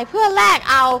พื่ออะไรเพื่อแลก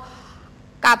เอา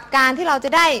กับการที่เราจะ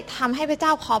ได้ทำให้พระเจ้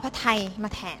าขอพระทัยมา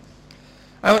แทน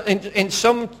In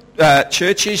some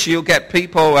churches, you'll get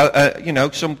people,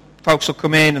 some folks will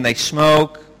come in and they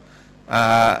smoke,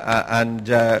 and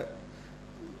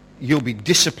you'll be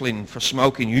disciplined for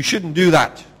smoking. You shouldn't do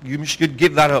that. You should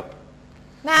give that up.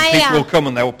 And people will come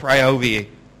and they will pray over you.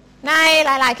 ในห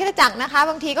ลายๆคริสตจักรนะคะ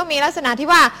บางทีก็มีลักษณะที่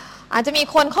ว่าอาจจะมี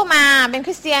คนเข้ามาเป็นค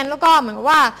ริสเตียนแล้วก็เหมือน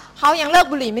ว่าเขายังเลิก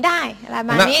บุหรี่ไม่ได้อะไรแบ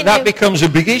บนี้ That becomes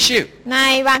a big issue. ใน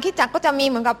บางคริสตจักรก็จะมี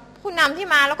เหมือนกับผู้นำที่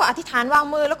มาแล้วก็อธิษฐานวาง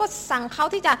มือแล้วก็สั่งเขา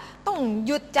ที่จะต้องห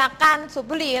ยุดจากการสูบ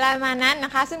บุหรี่อะไรประมาณนั้นน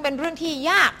ะคะซึ่งเป็นเรื่องที่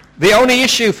ยาก The only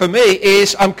issue for me is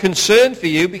I'm concerned for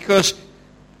you because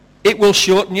it will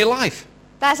shorten your life.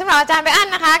 แต่สำหรับอาจารย์ไบรอัน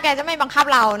นะคะแกจะไม่บังคับ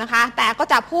เรานะคะแต่ก็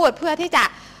จะพูดเพื่อที่จะ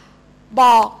บ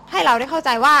อกให้เราได้เข้าใจ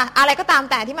ว่าอะไรก็ตาม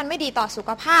แต่ที่มันไม่ดีต่อสุข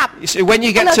ภาพ When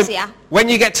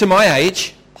you get to my age,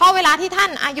 เพราะเวลาที่ท่า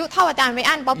นอายุเท่าอาจารย์ไบร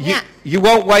อันป๊อบเนี่ย you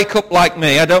won't wake up like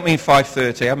me. I don't mean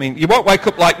 5:30. I mean you won't wake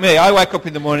up like me. I wake up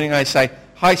in the morning and I say,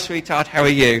 "Hi sweetheart, how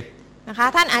are you?" นะคะ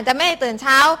ท่านอาจจะไม่ได้ตื่นเ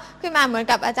ช้าขึ้นมาเหมือน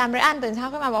กับอาจารย์ไบรอันตื่นเช้า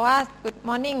ขึ้นมาบอกว่า Good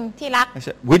morning ที่รัก I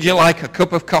said, "Would you like a cup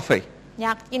of coffee?" อย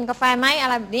ากกินกาแฟไหมอะ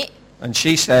ไรแบบนี้ And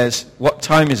she says, "What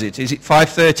time is it? Is it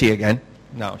 5:30 again?"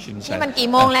 No, she didn't say. นี่มันกี่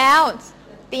โมงแล้ว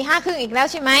ตี 5:30 อีกแล้ว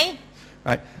ใช่ไหม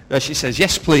Right. She says,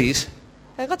 "Yes, please."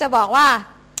 เธอก็จะบอกว่า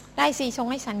ได้สิชง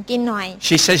ให้ฉันกินหน่อย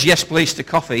She says, "Yes, please" to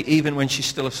coffee even when she's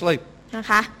still asleep. นะ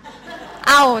คะ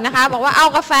เอานะคะบอกว่าเอา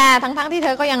กาแฟทั้งที่เธ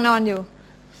อก็ยังนอนอยู่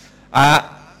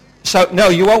So no,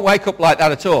 you won't wake up like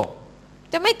that at all.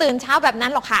 จะไม่ตื่นเช้าแบบนั้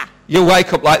นหรอกค่ะ You'll wake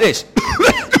up like this.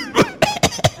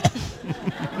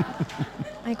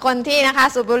 ไอ้คนที่นะคะ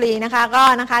สูบบุหรี่นะคะก็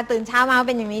นะคะตื่นเช้ามาเ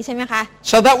ป็นอย่างนี้ใช่ไหมคะ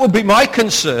So that would be my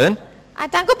concern. อา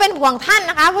จารย์ก็เป็นห่วงท่าน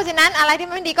นะคะเพราะฉะนั้นอะไรที่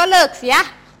ไม่ดีก็เลิกเสีย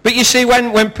But you see,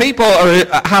 when people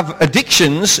have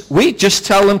addictions, we just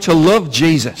tell them to love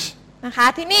Jesus. นะคะ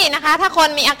ที่นี่นะคะถ้าคน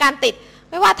มีอาการติด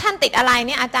ไม่ว่าท่านติดอะไรเ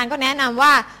นี่ยอาจารย์ก็แนะนำว่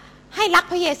าให้รัก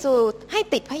พระเยซูให้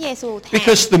ติดพระเยซูแทน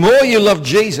Because the more you love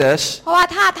Jesus, เพราะว่า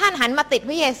ถ้าท่านหันมาติด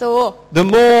พระเยซู the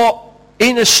more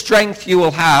inner strength you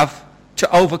will have to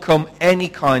overcome any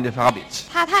kind of habits.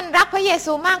 ถ้าท่านรักพระเย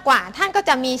ซูมากกว่าท่านก็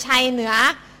จะมีชัยเหนือ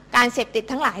การเสพติด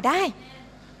ทั้งหลายได้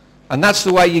And that's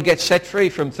the way you get set free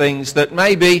from things that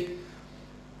maybe,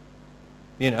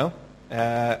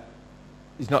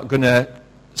 is not going to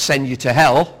send you to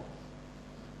hell,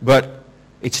 but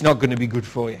it's not going to be good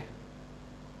for you.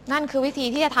 นั่นคือวิธี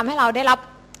ที่จะทำให้เราได้รับ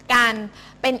การ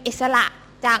เป็นอิสระ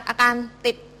จากอาการ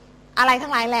ติดอะไรทั้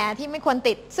งหลายแหล่ที่ไม่ควร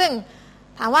ติดซึ่ง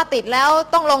ถามว่าติดแล้ว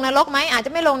ต้องลงนรกไหมอาจจ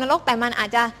ะไม่ลงนรกแต่มันอาจ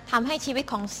จะทำให้ชีวิต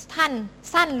ของท่าน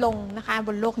สั้นลงนะคะบ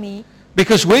นโลกนี้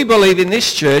Because we believe in this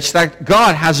church that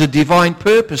God has a divine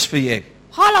purpose for you.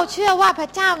 เพราะเราเชื่อว่าพระ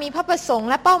เจ้ามีพระประสงค์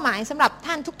และเป้าหมายสำหรับ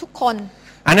ท่านทุกๆคน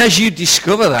And as you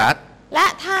discover that, และ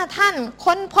ถ้าท่าน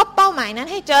ค้นพบเป้าหมายนั้น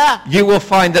ให้เจอ you will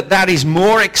find that that is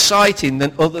more exciting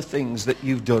than other things that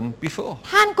you've done before.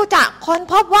 ท่านก็จะค้น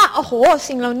พบว่าโอ้โห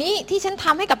สิ่งเหล่านี้ที่ฉันท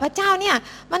ำให้กับพระเจ้าเนี่ย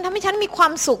มันทำให้ฉันมีควา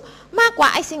มสุขมากกว่า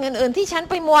ไอ้สิ่งอื่นๆที่ฉัน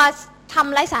ไปมัวท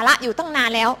ำไร้สาระอยู่ตั้งนาน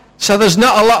แล้ว So there's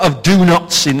not a lot of do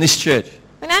nots in this church.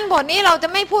 เพราะนั้นบทนี้เราจะ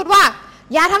ไม่พูดว่า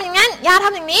อย่าทำอย่างนั้นอย่าท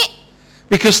ำอย่างนี้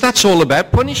Because that's all about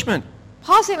punishment. เพ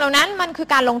ราะสิ่งเหล่านั้นมันคือ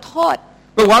การลงโทษ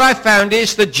But what I found is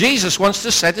that Jesus wants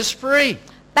to set us free.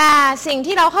 แต่สิ่ง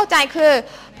ที่เราเข้าใจคือ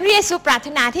พระเยซูปรารถ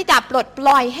นาที่จะปลดป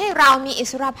ล่อยให้เรามีอิ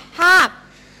สรภาพ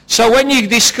So when you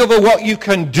discover what you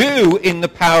can do in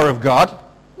the power of God,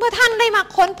 เมื่อท่านได้มา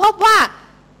ค้นพบว่า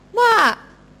เมื่อ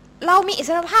เรามีอิส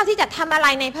รภาพที่จะทำอะไร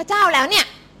ในพระเจ้าแล้วเนี่ย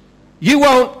you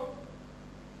won't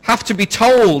have to be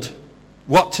told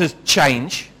what to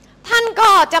change. ท่านก็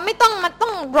จะไม่ต้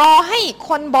องรอให้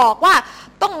คนบอกว่า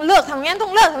ต้องเลิกทำอย่างนั้นต้อ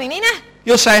งเลิกทำอย่างนี้นะ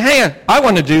You'll say, hey, I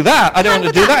want to do that. I don't want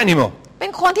to do that anymore. เป็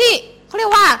นคนที่เขาเรีย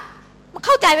กว่าเ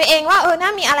ข้าใจไปเองว่าน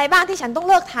ะมีอะไรบ้างที่ฉันต้อง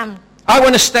เลิกทำ I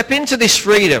want to step into this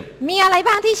freedom. มีอะไร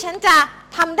บ้างที่ฉันจะ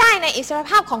ทำได้ในอิสร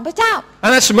ภาพของพระเจ้า And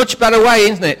that's a much better way,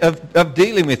 isn't it, of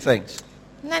dealing with things.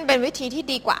 นั่นเป็นวิธีที่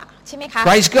ดีกว่าใช่ไหมคะ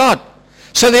Praise God.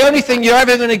 So the only thing you're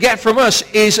ever going to get from us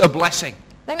is a blessing.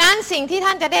 ดังนั้นสิ่งที่ท่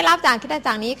านจะได้รับจากคริสต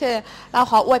จักรนี้คือเรา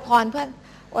ขออวยพรเพื่อ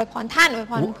อวยพรท่านอวย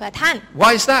พรเผื่อท่าน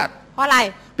Why is that? เพราะอะไร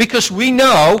Because we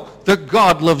know that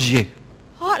God loves you.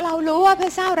 เพราะเรารู้ว่าพร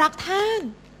ะเจ้ารักท่าน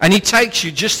And He takes you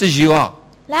just as you are.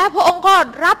 และพระองค์ก็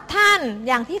รับท่าน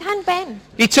อย่างที่ท่านเป็น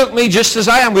He took me just as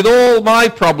I am with all my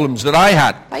problems that I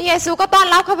had. พระเยซูก็ต้อน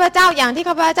รับข้าพเจ้าอย่างที่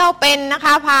ข้าพเจ้าเป็นนะค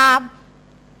ะพ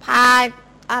า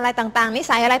อะไรต่างๆนิ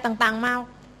สัยอะไรต่างๆมา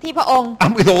ที่พระองค์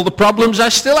And with all the problems I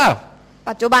still have.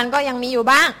 ปัจจุบันก็ยังมีอยู่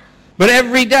บ้าง But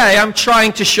every day I'm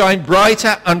trying to shine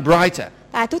brighter and brighter.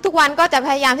 แต่ทุกๆวันก็จะพ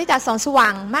ยายามที่จะส่องสว่า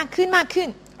งมากขึ้นมากขึ้น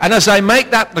And as I make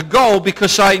that the goal,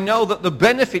 because I know that the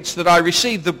benefits that I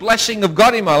receive, the blessing of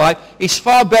God in my life, is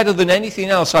far better than anything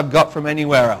else I've got from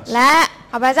anywhere else. และ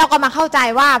ข้าพเจ้าก็มาเข้าใจ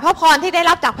ว่าพระพรที่ได้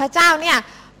รับจากพระเจ้าเนี่ย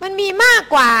มันมีมาก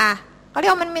กว่าเขาเรีย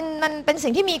กว่ามันเป็นสิ่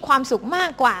งที่มีความสุขมา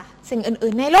กกว่าสิ่ง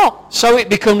อื่นๆในโลก So it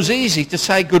becomes easy to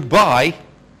say goodbye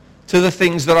to the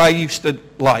things that I used to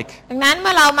like. ดังนั้นเ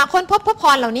มื่อเรามาค้นพบพระพ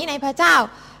รเหล่านี้ในพระเจ้า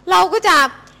เราก็จะ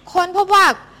ค้นพบว่า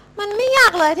มันไม่ยา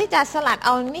กเลยที่จะสลัดเอ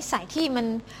านิสัยที่มัน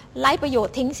ไร้ประโยช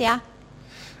น์ทิ้งเสีย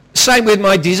Same with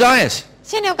my desires. เ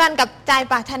ช่นเดียวกันกับใจ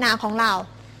ปรารถนาของเรา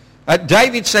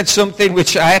David said something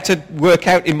which I had to work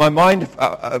out in my mind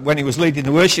when he was leading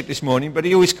the worship this morning, but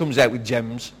he always comes out with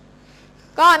gems.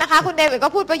 ก็นะคะคุณเดวิดก็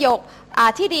พูดประโยค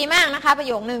ที่ดีมากนะคะประ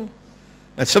โยคนึง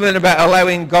Something about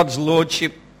allowing God's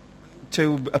lordship to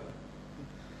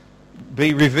be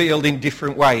revealed in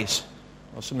different ways,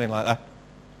 or something like that.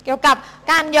 เกี่ยวกับ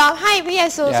การยอมให้พระเย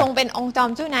ซูทรงเป็นองค์จอม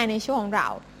เจ้านายในชีวิตของเรา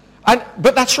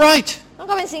But that's right. นั่น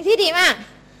ก็เป็นสิ่งที่ดีมาก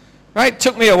Right? It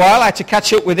took me a while. I had to catch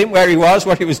up with him where he was,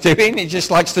 what he was doing. He just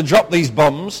likes to drop these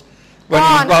bombs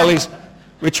while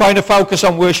we're trying to focus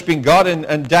on worshiping God,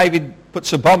 and David puts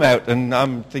a bomb out, and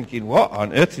I'm thinking, what on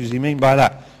earth does he mean by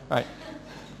that? Right?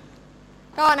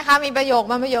 ก็นะคะมีประโยค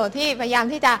บางประโยคที่พยายาม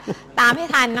ที่จะตามให้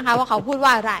ทันนะคะว่าเขาพูดว่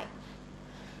าอะไร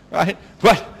Right?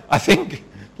 But I think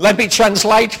let me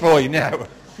translate for you now.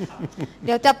 เ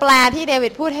ดี๋ยวจะแปลที่เดวิ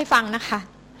ดพูดให้ฟังนะคะ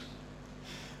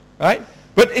Right?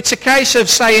 But it's a case of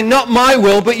saying, not my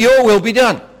will, but your will be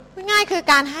done. ง่ายคือ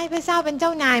การให้พระเจ้าเป็นเจ้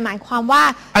านายหมายความว่า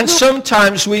And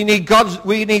sometimes we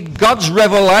need God's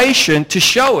revelation to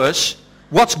show us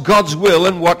what's God's will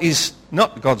and what is not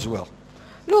God's will.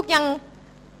 ลู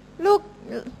ก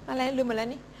อะไรลืมหมดแล้ว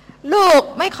นี่ลูก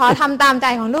ไม่ขอทำตามใจ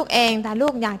ของลูกเองแต่ลู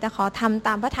กอยากจะขอทำต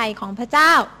ามพระทัยของพระเจ้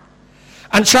า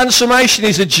And transformation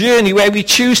is a journey where we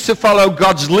choose to follow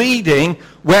God's leading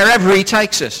wherever He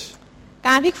takes us. ก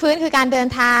ารพลิกฟื้นคือการเดิน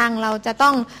ทางเราจะต้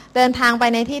องเดินทางไป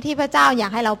ในที่ที่พระเจ้าอยา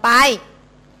กให้เราไป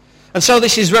And so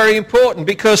this is very important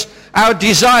because our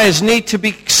desires need to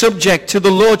be subject to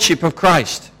the lordship of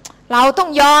Christ. เราต้อง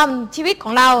ยอมชีวิตข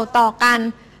องเราต่อการ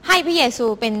ให้พระเยซู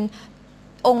เป็น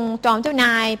องค์จอมเจ้าน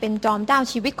ายเป็นจอมเจ้า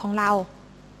ชีวิตของเรา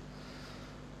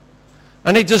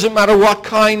And it doesn't matter what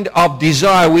kind of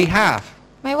desire we have.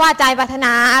 ไม่ว่าใจปรารถน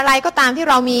าอะไรก็ตามที่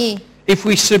เรามี If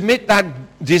we submit that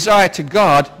desire to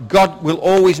God, God will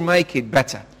always make it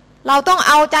better. เราต้อง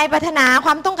เอาใจปรารถนาค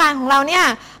วามต้องการของเราเนี่ย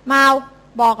มา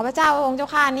บอกกับพระเจ้าองค์เจ้า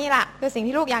ข้านี่แหละคือสิ่ง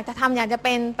ที่ลูกอยากจะทำอยากจะเ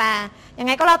ป็นแต่ยังไ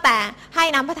งก็แล้วแต่ให้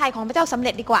น้ำพระทัยของพระเจ้าสำเ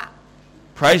ร็จดีกว่า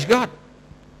Praise God.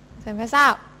 เสริมพระเจ้า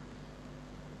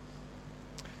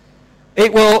It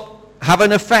will have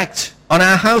an effect on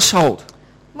our household.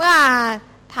 เมื่อ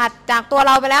ถัดจากตัวเ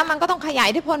ราไปแล้วมันก็ต้องขยาย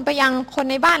อิทธิพลไปยังคน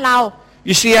ในบ้านเรา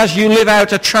You see, as you live out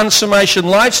a transformation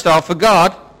lifestyle for God,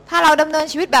 ถ้าเราดำเนิน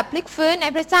ชีวิตแบบพลิกฟื้นใน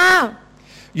พระเจ้า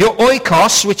your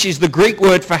oikos, which is the Greek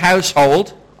word for household,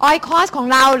 ออยคอสของ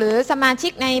เราหรือสมาชิ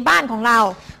กในบ้านของเรา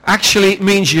actually it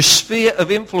means your sphere of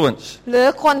influence. หรือ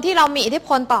คนที่เรามีอิทธิพ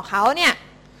ลต่อเขาเนี่ย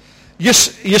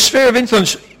Your sphere of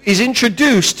influence is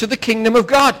introduced to the kingdom of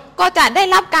God. ก็จะได้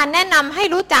รับการแนะนำให้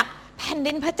รู้จักแผ่น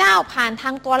ดินพระเจ้าผ่านทา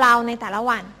งตัวเราในแต่ละ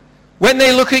วัน When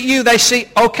they look at you, they see,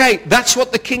 okay, that's what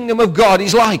the kingdom of God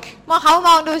is like. เมื่อเขาม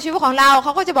องดูชีวิตของเราเข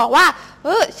าก็จะบอกว่า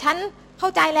ฉันเข้า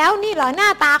ใจแล้วนี่เหรอหน้า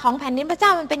ตาของแผ่นดินพระเจ้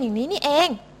ามันเป็นอย่างนี้นี่เอง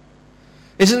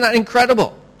Isn't that incredible?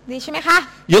 ดีใช่ไหมคะ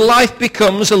Your life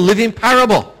becomes a living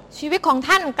parable. ชีวิตของ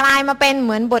ท่านกลายมาเป็นเห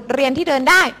มือนบทเรียนที่เดิน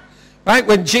ได้ Right?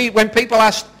 When people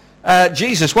ask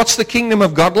Jesus, what's the kingdom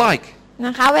of God like? น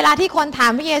ะคะเวลาที่คนถา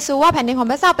มพระเยซูว่าแผ่นดินของ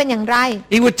พระเจ้าเป็นอย่างไร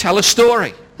He would tell a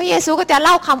story. พระเยซูก็จะเ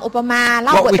ล่าคำอุปมาเ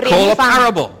ล่าบ What ท we เรียน call ให้ a ฟัง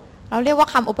parable. เราเรียกว่า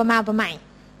คำอุปมาอุปไมย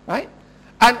Right?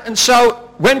 And so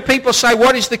when people say,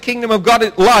 what is the kingdom of God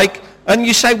like? And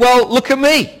you say, well, look at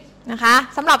me. นะคะ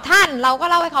สำหรับท่านเราก็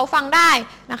เล่าให้เขาฟังได้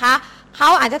นะคะเขา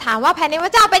อาจจะถามว่าแผ่นดินพร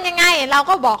ะเจ้าเป็นยังไงเรา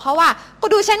ก็บอกเขาว่าก็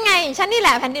ดูฉันไงฉันนี่แห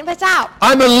ละแผ่นดินพระเจ้า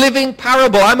I'm a living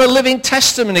parable. I'm a living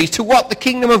testimony to what the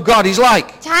kingdom of God is like.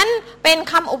 ฉันเป็น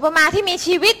คำอุปมาที่มี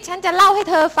ชีวิตฉันจะเล่าให้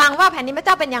เธอฟังว่าแผ่นดินพระเ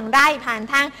จ้าเป็นอย่างไรผ่าน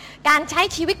ทางการใช้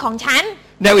ชีวิตของฉัน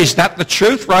Now, is that the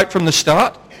truth right from the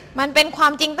start? มันเป็นควา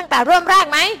มจริงตั้งแต่เริ่มแรก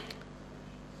ไหม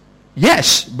Yes,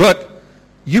 but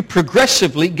you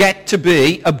progressively get to be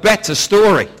a better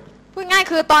story. พูดง่าย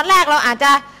คือตอนแรกเราอาจจ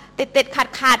ะติด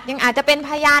ขัดยังอาจจะเป็นพ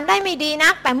ยานได้ไม่ดีนั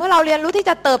กแต่เมื่อเราเรียนรู้ที่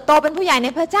จะเติบโตเป็นผู้ใหญ่ใน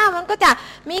พระเจ้ามันก็จะ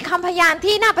มีคำพยาน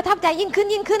ที่น่าประทับใจยิ่ง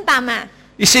ขึ้นตามมา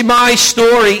You see, my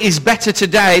story is better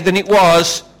today than it was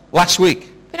last week.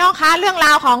 พี่น้องคะเรื่องร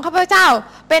าวของข้าพเจ้า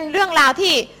เป็นเรื่องราว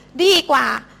ที่ดีกว่า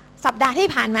สัปดาห์ที่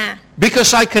ผ่านมา Because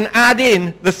I can add in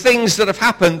the things that have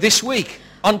happened this week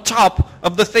on top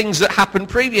of the things that happened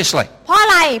previously. เพราะอะ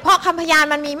ไรเพราะคำพยาน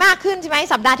มันมีมากขึ้นใช่ไหม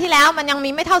สัปดาห์ที่แล้วมันยังมี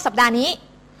ไม่เท่าสัปดาห์นี้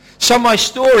So my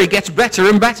story gets better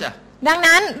and better. ดัง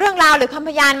นั้นเรื่องราวหรือคำพ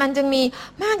ยานมันจึงมี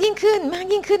มากยิ่งขึ้น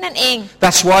นั่นเอง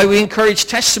That's why we encourage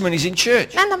testimonies in church.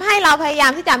 นั่นทำให้เราพยายา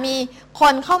มที่จะมีค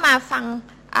นเข้ามาฟัง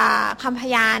คำพ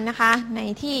ยานนะคะใน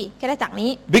ที่คริสตจักร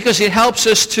นี้ Because it helps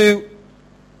us to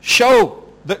show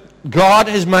that God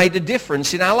has made a difference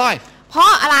in our life. เพรา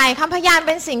ะอะไรคำพยานเ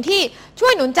ป็นสิ่งที่ช่ว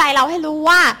ยหนุนใจเราให้รู้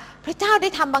ว่าพระเจ้าได้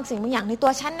ทำบางสิ่งบางอย่างในตั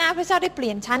วฉันนะพระเจ้าได้เป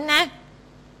ลี่ยนฉันนะ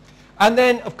And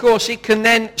then, of course, it can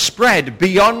then spread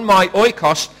beyond my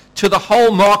oikos to the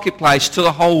whole marketplace, to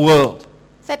the whole world.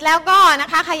 เสร็จแล้วก็นะ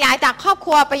คะขยายจากครอบค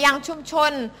รัวไปยังชุมช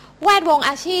นแวดวง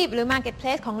อาชีพหรือ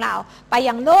marketplace ของเราไป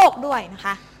ยังโลกด้วยนะค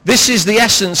ะ This is the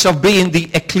essence of being the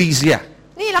ecclesia.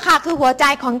 นี่แหละค่ะคือหัวใจ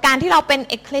ของการที่เราเป็น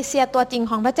เอกเลเซียตัวจริง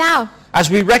ของพระเจ้า As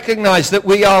we recognize that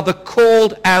we are the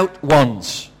called out ones.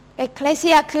 เอกเลเ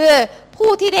ซียคือ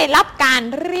ผู้ที่ได้รับการ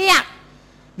เรียก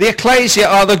The ecclesia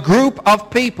are the group of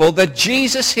people that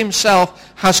Jesus himself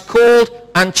has called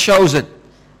and chosen.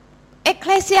 เอก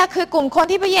เลเซียคือกลุ่มคน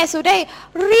ที่พระเยซูได้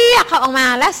เรียกเขาออกมา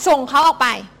และส่งเขาออกไป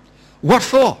What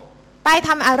for? ไปท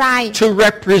ำอะไร To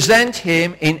represent him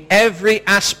in every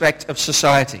aspect of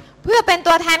society. เพื่อเป็น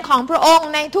ตัวแทนของพระองค์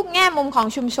ในทุกแง่มุมของ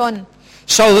ชุมชน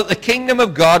So that the kingdom of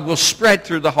God will spread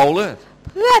through the whole earth.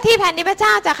 เพื่อที่แผ่นดินพระเจ้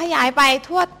าจะขยายไป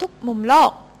ทั่วทุกมุมโล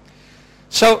ก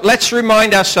So let's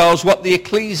remind ourselves what the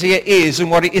ecclesia is and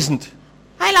what it isn't.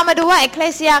 ให้เรามาดูว่าเอกเล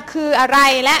เซียคืออะไร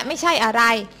และไม่ใช่อะไร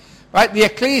Right? The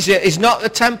ecclesia is not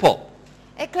the temple.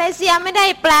 เอกเลเซียไม่ได้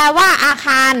แปลว่าอาค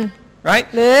าร Right?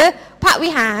 หรือพระวิ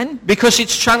หาร Because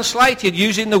it's translated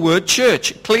using the word church.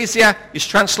 Ecclesia is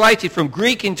translated from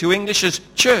Greek into English as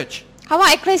church. คำว่า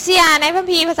เอกเลเซียในพระคัม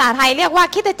ภีร์ภาษาไทยเรียกว่า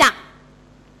คริสตจักร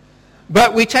But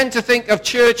we tend to think of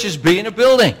church as being a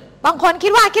building. บางคนคิ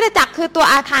ดว่าคริสตจักรคือตัว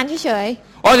อาคารเฉย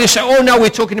Or they say, oh no,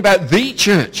 we're talking about the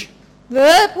church. ๆหรื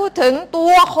อพูดถึงตั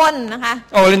วคนนะคะ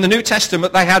Oh, well, in the New Testament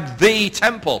they had the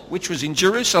temple, which was in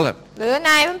Jerusalem. หรือใน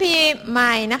พระคัมภีร์ให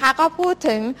ม่นะคะก็พูด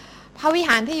ถึงพระวิห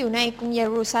ารที่อยู่ในกรุงเย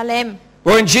รูซาเล็ม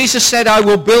When Jesus said, I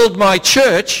will build my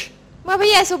church, เมื่อพร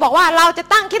ะเยซูบอกว่าเราจะ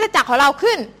ตั้งคริสตจักรของเรา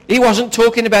ขึ้น He wasn't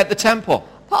talking about the temple.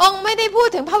 พระองค์ไม่ได้พูด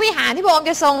ถึงพระวิหารที่พระองค์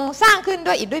จะทรงสร้างขึ้น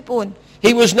ด้วยอิฐด้วยปูน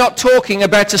He was not talking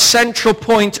about a central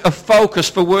point of focus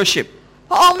for worship.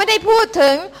 พระองค์ไม่ได้พูดถึ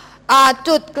ง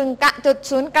จุด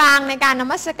ศูนย์กลางในการน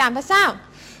มัสการพระเจ้า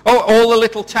Oh, all the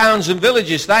little towns and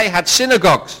villages, they had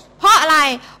synagogues. เพราะอะไร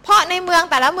เพราะในเมือง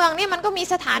แต่ละเมืองนี่มันก็มี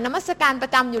สถานนมัสการปร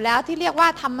ะจำอยู่แล้วที่เรียกว่า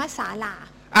ธรรมศาลา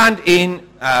And in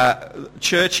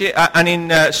churches and in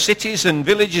cities and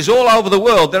villages all over the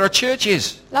world, there are churches.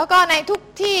 แล้วก็ในทุก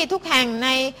ที่ทุกแห่งใน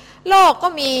โลกก็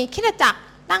มีคริสตจักร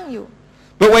ตั้งอยู่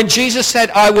But when Jesus said,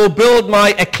 I will build my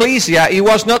ecclesia, he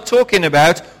was not talking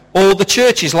about all the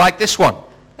churches like this one.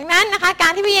 ดังนั้นนะคะกา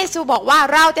รที่พระเยซูบอกว่า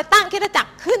เราจะตั้งคริสตจัก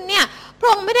รขึ้นเนี่ยพระ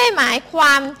องค์ไม่ได้หมายคว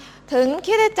ามถึงค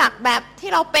ริสตจักรแบบที่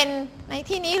เราเป็นใน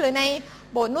ที่นี้หรือใน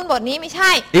โบสถ์นู่นโบสถ์นี้ไม่ใ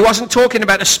ช่ He wasn't talking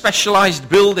about a specialized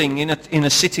building in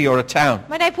a city or a town.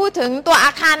 ไม่ได้พูดถึงตัวอ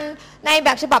าคารในแบ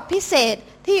บฉบับพิเศษ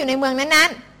ที่อยู่ในเมืองนั้น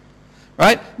ๆ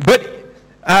Right? But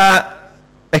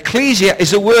ecclesia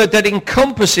is a word that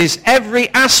encompasses every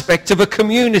aspect of a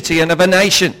community and of a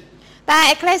nation. แต่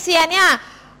เอเคเลเซียเนี่ย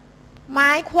หม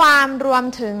ายความรวม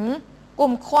ถึงก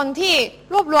ลุ่มคนที่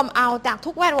รวบรวมเอาจาก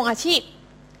ทุกแวดวงอาชีพ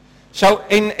So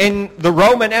in the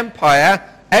Roman Empire,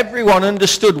 everyone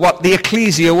understood what the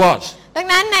ecclesia was. ดัง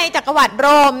นั้นในจักรวรรดิโร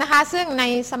มนะคะซึ่งใน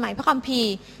สมัยพระคัมภี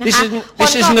ร์นะคะ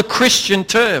This isn't a Christian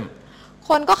term.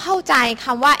 คนก็เข้าใจค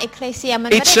ำว่าเอเคเลเซียมัน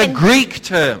ไม่ได้ It's เป็ a น Greek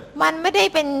term. มันไม่ได้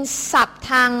เป็นศัพท์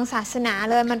ทางศาสนา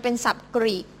เลยมันเป็นศัพท์ก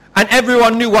รีก And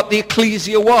everyone knew what the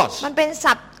ecclesia was. มันเป็น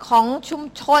ศัพท์ของชุม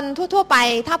ชนทั่วๆไป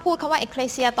ถ้าพูดคำว่าเอเคเล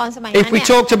เซียตอนสมัยนั้น If we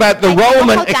talked about the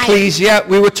Roman ecclesia,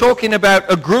 we were talking about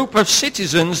a group of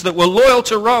citizens that were loyal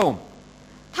to Rome.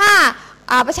 ถ้า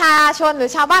ประชาชนหรือ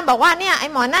ชาวบ้านบอกว่าเนี่ยไอ้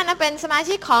หมอนั่นนะเป็นสมา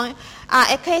ชิกของ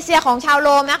เอเคเลเซียของชาวโร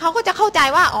มนะเขาก็จะเข้าใจ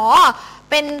ว่าอ๋อ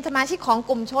เป็นสมาชิกของ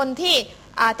กลุ่มชนที่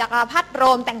จักรพรรดิโร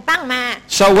มแต่งตั้งมา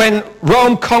So when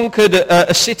Rome conquered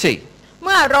a city, เ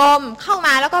มื่อโรมเข้าม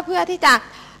าแล้วก็เพื่อที่จะ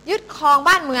ยึดครอง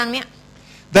บ้านเมืองเนี่ย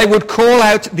they would call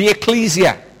out the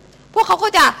ecclesia. พวกเขาก็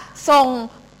จะส่ง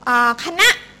คณะ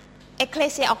เอเคเล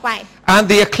เซียออกไป And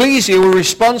the ecclesia were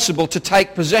responsible to take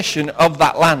possession of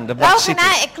that land, of แล้ว that คณะ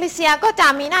city. เอเคเลเซียก็จะ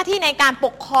มีหน้าที่ในการป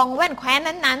กครองแว่นแคว้น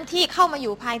นั้นๆที่เข้ามาอ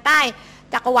ยู่ภายใต้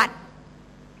จักรวรรดิ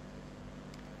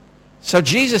So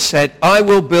Jesus said, I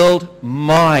will build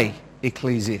my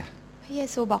ecclesia. พระเย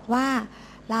ซูบอกว่า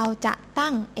เราจะ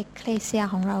ตั้งเอเคเลเซีย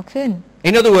ของเราขึ้น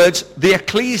In other words, the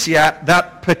ecclesia that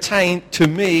pertain to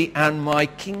me and my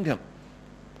kingdom.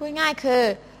 พูดง่ายคือ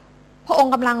พระอง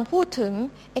ค์กำลังพูดถึง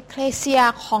เอเคเลเซีย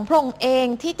ของพระองค์เอง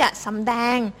ที่จะสำแด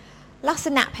งลักษ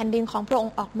ณะแผ่นดินของพระอง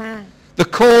ค์ออกมา The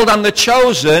called and the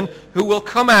chosen who will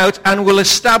come out and will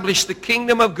establish the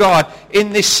kingdom of God in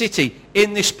this city, in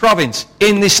this province,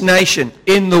 in this nation,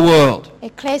 in the world. เอ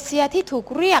เคเลเซียที่ถูก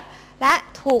เรียกและ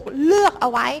ถูกเลือกเอา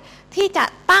ไว้ที่จะ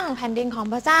ตั้งแผ่นดินของ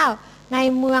พระเจ้าใน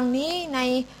เมืองนี้ใน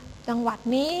จังหวัด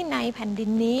นี้ในแผ่นดิ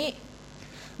นนี้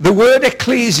The word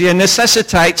ecclesia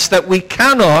necessitates that we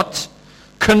cannot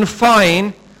confine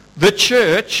the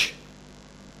church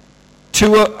to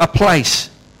a place.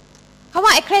 คำว่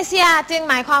าเอเคเลเซียจึง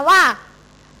หมายความว่า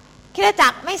คริสตจั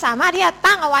กรไม่สามารถที่จะ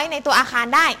ตั้งเอาไว้ในตัวอาคาร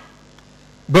ได้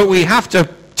But we have to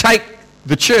take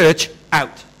the church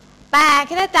out. แต่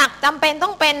คริสตจักรจำเป็นต้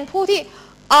องเป็นผู้ที่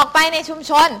ออกไปในชุม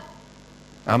ชน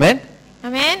Amen? อ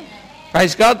าเมน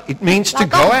Praise God. It means to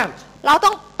go out. เราต้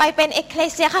องไปเป็นเอเคเล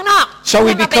เซียข้างนอก So we ไ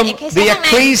ม่มาเป็น become เอเคเลเซีย the ข้างใน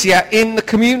ecclesia in the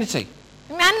community.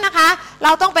 ดังนั้นนะคะเร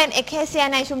าต้องเป็นเอเคเลเซีย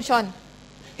ในชุมชน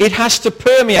It has to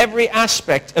permeate every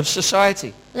aspect of society.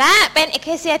 และเป็นเอเค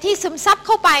เลเซียที่ซึมซับเ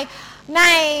ข้าไปใน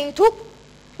ทุก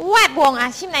แวดวงอา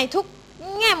ชีพในทุก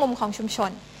แง่มุมของชุมช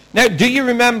น Now, do you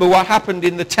remember what happened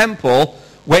in the temple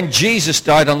when Jesus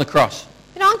died on the cross?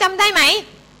 พี่น้องจำได้ไหม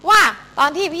ว่าตอน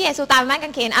ที่พระเยซูตายบนไม้กา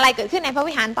งเขนอะไรเกิดขึ้นในพระ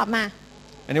วิหารต่อมา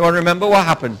Anyone remember what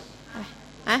happened?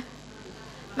 อะ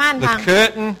ม่านพัง The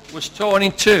curtain was torn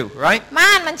in two, right? ม่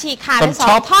านมันฉีกขาดเป็ From นสอง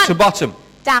top ท่อน to bottom.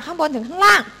 จากข้างบนถึงข้าง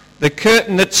ล่าง The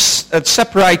curtain that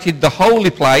separated the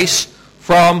holy place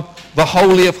from the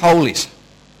holy of holies.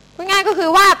 พูดง่ายก็คื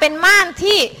อว่าเป็นม่าน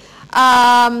ที่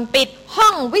ปิดห้อ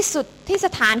งวิสุทธิส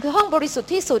ถานคือห้องบริสุท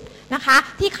ธิ์ที่สุดนะคะ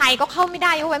ที่ใครก็เข้าไม่ไ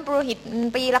ด้ยกเว้นปุโรหิต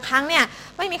ปีละครั้งเนี่ย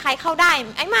ไม่มีใครเข้าได้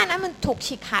ไอ้ม่านนั้นมันถูก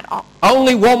ฉีกขาดออก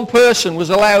Only one person was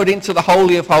allowed into the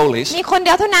holy of holies. มีคนเ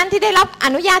ดียวเท่านั้นที่ได้รับอ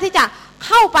นุญาตที่จะเ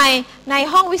ข้าไปใน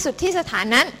ห้องวิสุทธิสถาน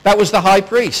นั้น That was the high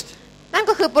priest. นั่น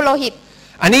ก็คือปุโรหิต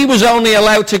And he was only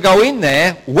allowed to go in there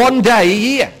one day a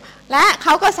year. และเข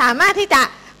าก็สามารถที่จะ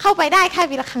เข้าไปได้แค่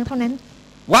ปีละครั้งเท่านั้น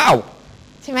Wow.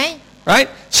 ใช่ไหม Right?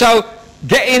 So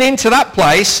getting into that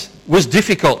place was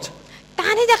difficult. กา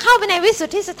รที่จะเข้าไปในวิสุท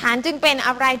ธิสถานจึงเป็นอ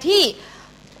ะไรที่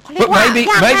But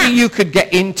maybe you could get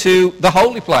into the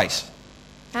holy place.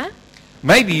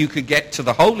 Maybe you could get to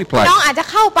the holy place. น้องอาจจะ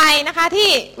เข้าไปนะคะที่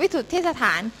วิสุทธิสถ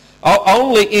าน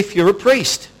Only if you're a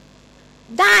priest.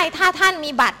 ได้ถ้าท่าน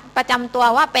มีบัตรประจำตัว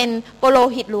ว่าเป็นปุโร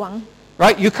หิตหลวง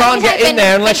Right? You can't get in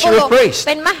there unless you're a priest.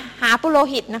 เป็นมหาปุโร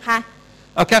หิตนะคะ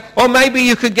Okay? Or maybe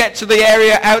you could get to the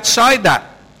area outside that.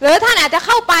 หรือท่านอาจจะเ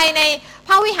ข้าไปในพ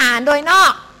ระวิหารโดยนอ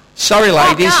ก Sorry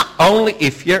ladies, only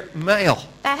if you're male.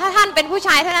 แต่ถ้าท่านเป็นผู้ช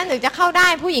ายเท่านั้นถึงจะเข้าได้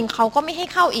ผู้หญิงเขาก็ไม่ให้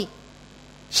เข้าอีก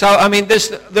So I mean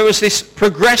there was this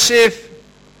progressive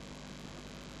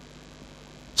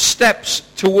steps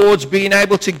towards being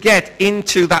able to get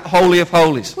into that holy of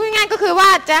holies. พูดง่ายก็คือว่า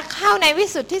จะเข้าในวิ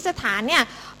สุทธิสถานเนี่ย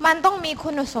มันต้องมีคุ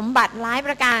ณสมบัติหลายป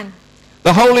ระการ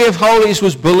The holy of holies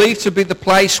was believed to be the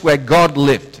place where God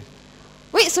lived.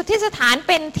 วิสุทธิสถานเ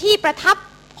ป็นที่ประทับ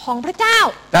ของพระเจ้า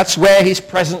That's where his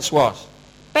presence was.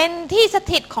 เป็นที่ส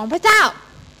ถิตของพระเจ้า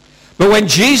But when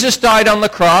Jesus died on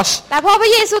the cross, แต่พอพร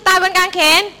ะเยซูตายบนกางเข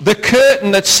น the curtain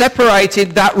that separated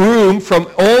that room from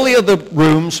all the other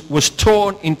rooms was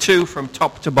torn in two from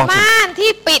top to bottom. ม่าน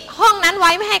ที่ปิดห้องนั้นไ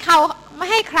ว้ไม่ให้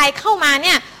ใครเข้ามาเ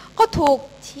นี่ยก็ถูก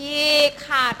ฉีกข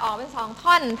าดออกเป็นสอง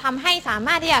ท่อนทำให้สาม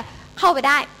ารถที่จะเข้าไปไ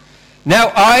ด้ Now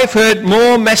I've heard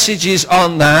more messages on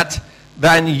that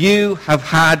than you have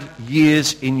had years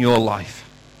in your life.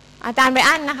 อาจารย์ไบร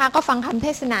อันนะคะก็ฟังคำเท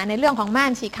ศนาในเรื่องของม่า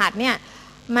นฉีกขาดเนี่ย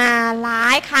มาหลา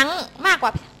ยครั้งมากกว่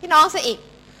าพี่น้องซะอีก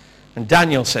And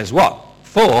Daniel says, what?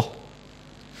 4?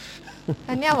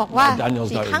 อันนี้บอกว่า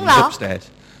Daniel's 4 not ครั้ง even เหรอ upstairs.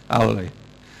 Hallelujah.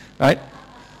 Right?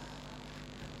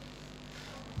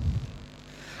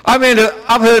 I mean,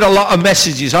 I've heard a lot of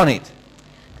messages on it.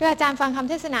 คืออาจารย์ฟังคำ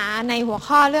เทศนาในหัว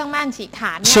ข้อเรื่องม่านฉีกข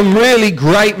าดเนี่ย Some really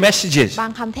great messages. บา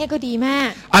งคำเทศก็ดีมาก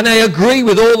And I agree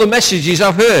with all the messages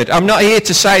I've heard. I'm not here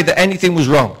to say that anything was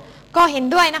wrong. ก็เห็น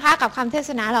ด้วยนะคะกับคำเทศ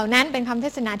นาเหล่านั้นเป็นคำเท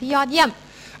ศนาที่ยอดเยี่ยม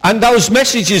And those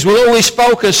messages will always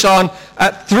focus on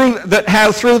how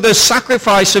through the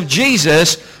sacrifice of Jesus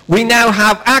we now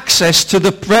have access to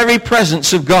the very presence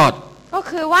of God. ก็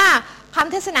คือว่าค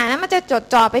ำเทศนานั้นมันจะจด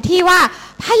จ่อไปที่ว่า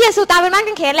พระเยซูตายบนไม้ก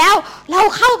างเขนแล้วเรา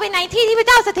เข้าไปในที่ที่พระเ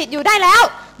จ้าสถิตอยู่ได้แล้ว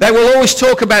They will always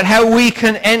talk about how we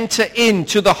can enter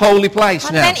into the holy place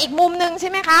มันเป็น now. อีกมุมนึงใช่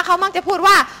ไหมคะเขามักจะพูด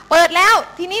ว่าเปิดแล้ว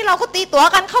ทีนี้เราก็ตีตั๋ว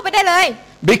กันเข้าไปได้เลย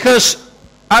Because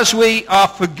as we are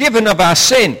forgiven of our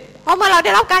sin เพราะเมื่อเราไ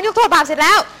ด้รับการยกโทษบาปเสร็จแ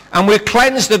ล้ว and we're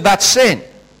cleansed of that sin,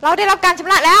 เราได้รับการช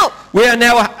ำระแล้ว we are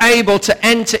now able to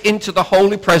enter into the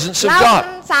holy presence of เรา God.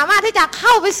 สามารถที่จะเข้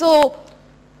าไปสู่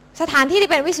สถานที่ที่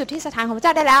เป็นวิสุทธิสถานของพระเจ้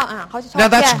าได้แล้วเขาจะชอบ Now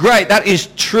that's great. That is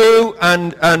true and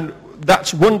that's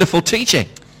wonderful teaching.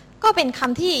 ก็เป็นค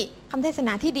ำเทศน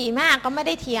าที่ดีมากก็ไม่ไ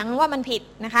ด้เถียงว่ามันผิด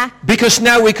นะคะ Because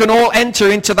now we can all enter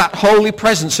into that holy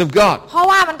presence of God. เพราะ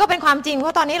ว่ามันก็เป็นความจริงเพรา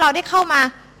ะตอนนี้เราได้เข้ามา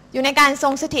อยู่ในการทร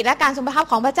งสถิตและการทรงประทับ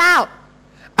ของพระเจ้า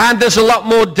And there's a lot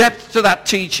more depth to that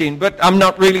teaching, but I'm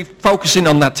not really focusing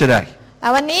on that today. แต่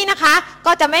วันนี้นะคะ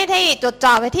ก็จะไม่ได้จด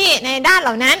จ่อไปที่ในด้านเห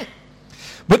ล่านั้น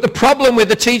But the problem with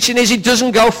the teaching is it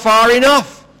doesn't go far enough.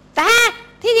 แต่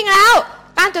ที่จริงแล้ว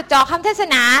การจดจ่อคำเทศ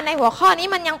นาในหัวข้อนี้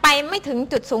มันยังไปไม่ถึง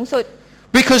จุดสูงสุด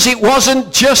Because it wasn't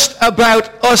just about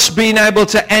us being able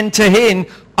to enter in.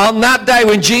 On that day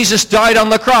when Jesus died on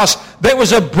the cross, there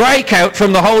was a breakout from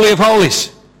the Holy of Holies.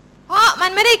 เพราะมั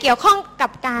นไม่ได้เกี่ยวข้องกั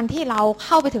บการที่เราเ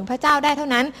ข้าไปถึงพระเจ้าได้เท่า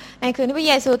นั้นในคืนที่พระ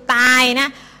เยซูตายนะ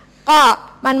ก็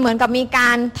มันเหมือนกับมีกา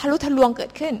รทะลุทะลวงเกิ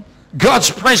ดขึ้น God's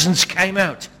presence came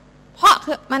out. เพราะ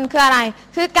มันคืออะไร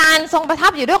คือการทรงประทั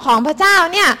บอยู่ด้วยของพระเจ้า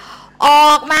เนี่ยอ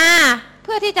อกมาเ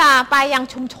พื่อที่จะไปยัง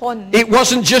ชุมชน It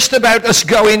wasn't just about us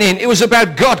going in. It was about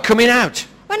God coming out.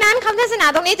 เพราะนั้นคำเทศนา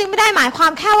ตรงนี้จึงไม่ได้หมายควา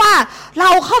มแค่ว่าเรา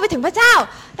เข้าไปถึงพระเจ้า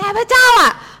แต่พระเจ้า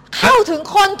เข้าถึง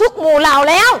คนทุกหมู่เหล่า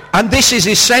แล้ว And this is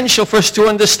essential for us to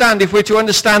understand if we're to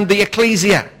understand the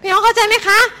ecclesia. พี่น้องเข้าใจไหมค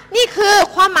ะนี่คือ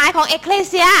ความหมายของเอเคเล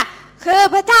เซียคือ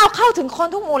พระเจ้าเข้าถึงคน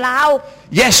ทุกหมู่เหล่า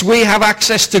Yes, we have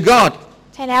access to God.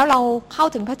 ใช่แล้วเราเข้า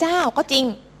ถึงพระเจ้าก็จริง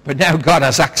But now God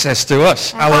has access to us.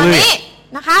 แต่ตอนนี้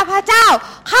Hallelujah. นะคะพระเจ้า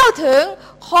เข้าถึง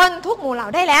คนทุกหมู่เหล่า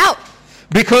ได้แล้ว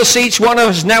Because each one of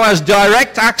us now has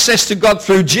direct access to God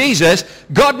through Jesus,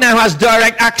 God now has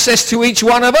direct access to each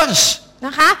one of us. น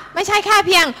ะคะไม่ใช่แค่เ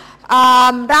พียง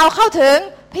เราเข้าถึง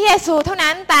พระเยซูเท่า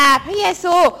นั้นแต่พระเย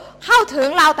ซูเข้าถึง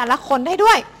เราแต่ละคนได้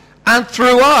ด้วย And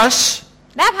through us,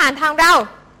 และผ่านทางเรา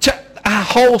to our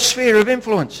whole sphere of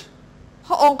influence. พ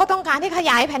ระองค์ก็ต้องการที่ข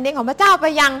ยายแผ่นดินของพระเจ้าไป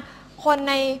ยังคน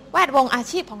ในแวดวงอา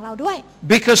ชีพของเราด้วย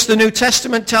Because the New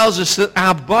Testament tells us that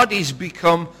our bodies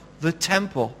become the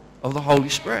temple of the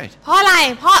Holy Spirit. เพราะอะไร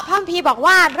เพราะพระคัมภีร์บอก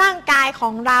ว่าร่างกายขอ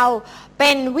งเราเ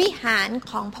ป็นวิหาร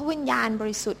ของพระวิญญาณบ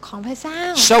ริสุทธิ์ของพระเจ้า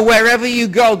So wherever you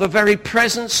go, the very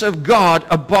presence of God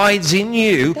abides in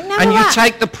you, and you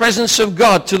take the presence of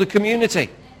God to the community.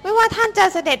 ไม่ว่าท่านจะ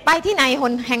เสด็จไปที่ไหน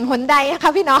แห่งหนใดนะค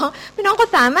ะพี่น้องก็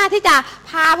สามารถที่จะ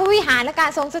พาพระวิหารและกา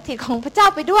รทรงสถิตของพระเจ้า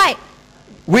ไปด้วย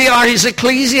We are His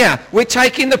ecclesia. We're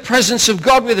taking the presence of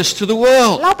God with us to the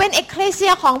world. เราเป็นเอกเลเซี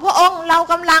ยของพระองค์เรา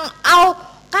กำลังเอา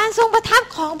การทรงประทับ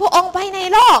ของพระองค์ไปใน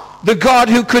โลก The God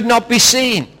who could not be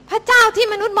seen. พระเจ้าที่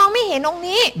มนุษย์มองไม่เห็นองค์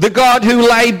นี้ The God who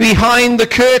lay behind the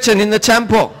curtain in the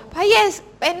temple. พระเยซู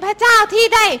เป็นพระเจ้าที่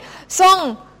ได้ทรง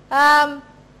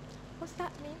what's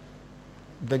that mean?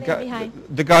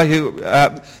 The guy who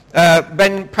เป็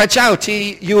นพระเจ้าที่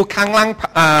อยู่ข้างหลัง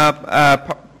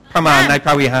พระมารในพ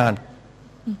ระวิหาร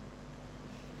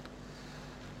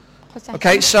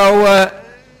Okay, so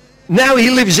now He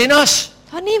lives in us.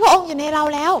 ตอนนี้พระองค์อยู่ในเรา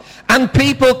แล้ว And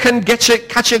people can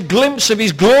catch a glimpse of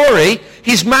His glory,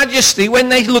 His majesty when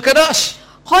they look at us.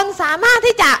 คนสามารถ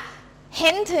ที่จะเ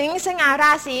ห็นถึงสง่าร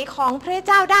าศีของพระเ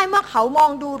จ้าได้เมื่อเขามอ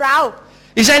งดูเรา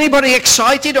Is anybody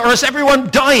excited or has everyone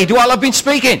died while I've been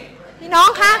speaking? พี่น้อง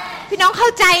คะพี่น้องเข้า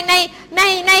ใจ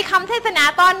ในคำเทศนา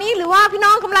ตอนนี้หรือว่าพี่น้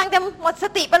องกำลังจะหมดส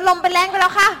ติเป็นลมเป็นแรงไปแล้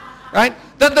วคะ Right?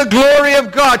 That the glory of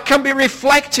God can be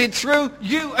reflected through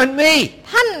you and me.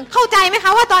 ท่านเข้าใจไหมค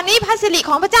ะว่าตอนนี้พระสิริ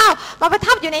ของพระเจ้ามาประ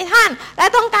ทับอยู่ในท่านและ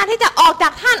ต้องการที่จะออกจา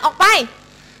กท่านออกไป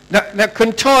Now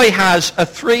Kuntoy has a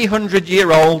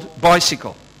 300-year-old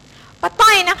bicycle. ป้าต้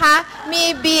อยนะคะมี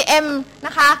BM น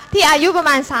ะคะที่อายุประ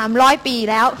มาณ300ปี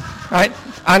แล้ว Right?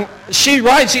 And she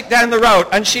rides it down the road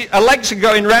and her legs are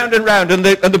going round and round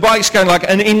and the bike's going like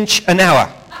an inch an hour.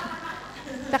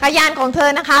 จักรยานของเธอ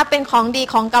นะคะเป็นของดี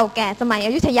ของเก่าแก่สมัยอ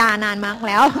ยุธยานานมากแ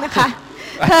ล้วนะคะ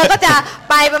เธอก็จะ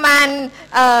ไปประมาณ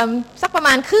สักประม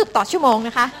าณคืบต่อชั่วโมงน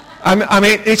ะคะ I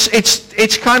mean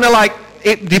it's kind of like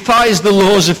it defies the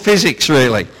laws of physics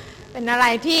really. เป็นอะไร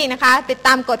ที่นะคะติดต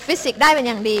ามกฎฟิสิกส์ได้เป็น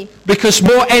อย่างดี Because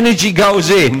more energy goes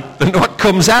in than what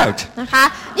comes out. นะคะ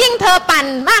ยิ่งเธอปั่น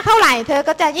มากเท่าไหร่เธอ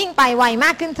ก็จะยิ่งไปไวม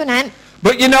ากขึ้นเท่านั้น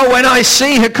But you know when I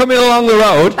see her coming along the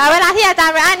road แต่เวลาที่อาจาร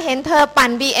ย์ไรอันเห็นเธอปั่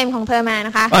น BM ของเธอมาน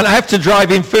ะคะ and I have to drive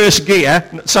in first gear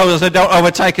so that I don't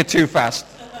overtake her too fast.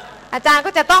 อาจารย์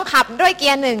ก็จะต้องขับด้วยเกี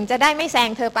ยร์หนึ่งจะได้ไม่แซง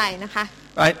เธอไปนะคะ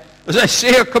Right? As I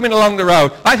see her coming along the road,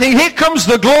 I think here comes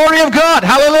the glory of God.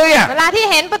 Hallelujah. เวลาที่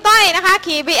เห็นป้าต้อยนะคะ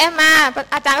ขี่ BM มา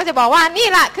อาจารย์ก็จะบอกว่านี่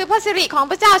แหละคือพระสิริของ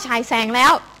พระเจ้าฉายแสงแล้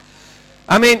ว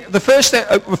I mean the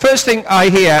first thing I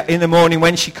hear in the morning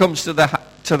when she comes to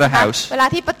the house เวลา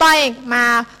ที่ป้าต้อยมา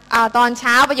ตอนเ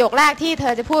ช้าประโยคแรกที่เธ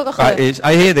อจะพูดก็คือ is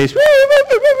I hear this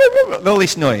all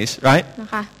this noise, right? นะ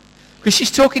คะ Because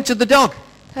she's talking to the dog.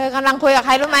 เธอกำลังคุยกับใค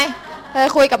รรู้ไหมเธอ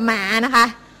คุยกับหมานะคะ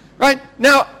Right?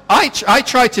 Now I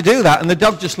try to do that and the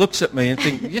dog just looks at me and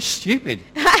think you're stupid.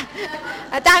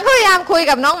 อาจารย์ก็พยายามคุย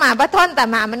กับน้องหมาป้าต้นแต่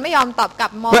หมามันไม่ยอมตอบกลั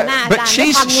บมองหน้าอาจารย์ด้ว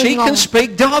ยความงุนงง she can speak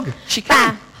dog. She แต่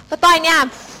can. ป้าต้อยเนี่ย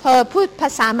พูดภา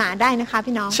ษาหมาได้นะคะ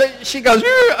พี่น้อง So she goes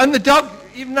and the dog,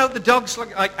 even though the dog's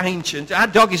like ancient, our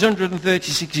dog is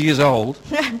 136 years old.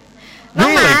 น้อ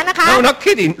งหมานะคะ No, not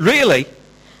kidding. Really.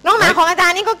 น้องหมาของอาจาร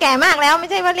ย์นี่ก็แก่มากแล้วไม่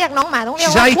ใช่ว่าเรียกน้องหมาต้องเรียก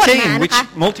She's ว่าทวดหมา 18, นะ which คะ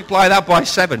multiply that by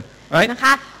 7, right? นะค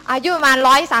ะอายุประมาณ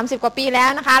130กว่าปีแล้ว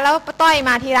นะคะแล้วป้าต้อย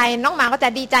มาทีไรน้องหมาก็จะ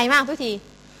ดีใจมากทุกที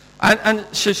And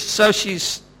so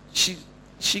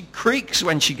she creaks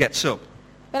when she gets up.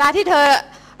 เวลาที่เธอ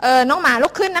น้องหมาลุ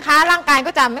กขึ้นนะคะร่างกาย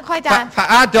ก็จะไม่ค่อยจะ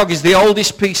Our dog is the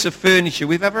oldest piece of furniture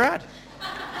we've ever had.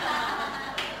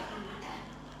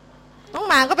 น้อง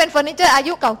หมาก็เป็นเฟอร์นิเจอร์อา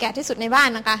ยุเก่าแก่ที่สุดในบ้าน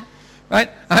นะคะ Right?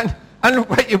 And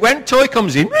when Toy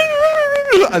comes in,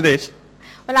 like this,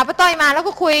 เวลาป้าต้อยมาแล้ว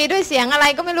ก็คุยด้วยเสียงอะไร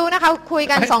ก็ไม่รู้นะคะคุย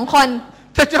กัน2 คน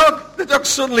the dog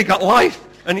suddenly got life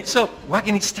and it's up,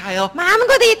 wagging its tail, หมามัน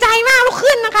ก็ดีใจมากลุก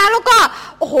ขึ้นนะคะแล้วก็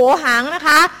โอ้โหหางนะค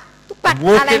ะทุกปัด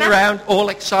อะไร walking นะ around, all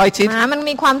excited. หมามัน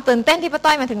มีความตื่นเต้นที่ป้า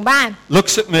ต้อยมาถึงบ้าน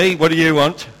Looks at me, what do you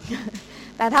want?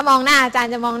 แต่ถ้ามองหน้าอาจาร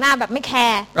ย์จะมองหน้าแบบไม่แค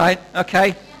ร์ Right? Okay.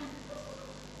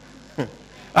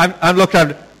 I'm looking.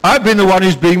 I've been the one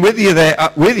who's been with you there,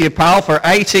 with you, pal, for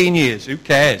 18 years. Who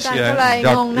cares? อาจารย์ก็เลย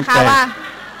งงนะคะว่า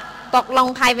ตกลง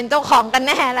ใครเป็นเจ้าของกันแ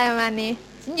น่อะไรประมาณนี้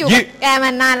ฉันอยู่กับแกมา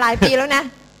นานหลายปีแล้วนะ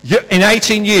In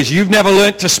 18 years, you've never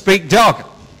learnt to speak dog.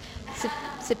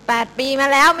 18 ปีมา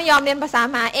แล้วไม่ยอมเรียนภาษา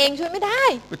หมาเองช่วยไม่ได้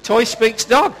But Toy speaks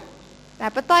dog. แต่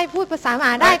ป้าต้อยพูดภาษาหม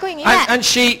าได้ก็อย่างนี้แหละ And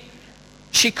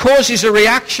she causes a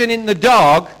reaction in the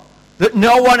dog that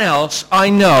no one else I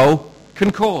know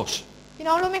can cause. พี่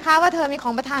น้องรู้ไหมคะว่าเธอมีข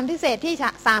องประทานพิเศษที่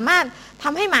สามารถท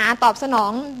ำให้หมาตอบสนอ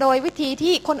งโดยวิธี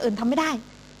ที่คนอื่นทำไม่ได้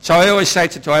So I always say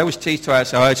to Toy, I always tease Toy, I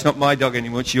say, oh, it's not my dog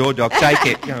anymore, it's your dog, take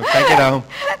it, take it home.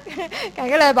 แก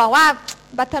ก็เลยบอกว่า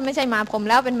บัตท่านไม่ใช่หมาผม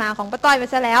แล้วเป็นหมาของป้าต้อยไป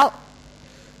ซะแล้ว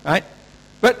right?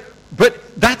 But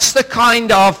that's the kind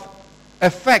of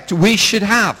effect we should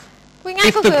have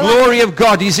if the glory of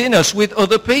God is in us with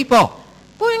other people.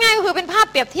 พูดง่ายๆก็คือเป็นภาพ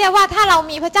เปรียบเทียบว่าถ้าเรา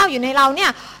มีพระเจ้าอยู่ในเราเนี่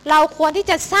ยเราควรที่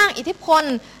จะสร้างอิทธิพล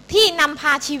ที่นำพ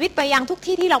าชีวิตไปยังทุก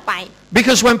ที่ที่เราไป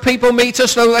Because when people meet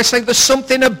us, they say there's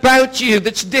something about you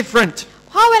that's different.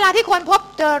 เพราะเวลาที่คนพบ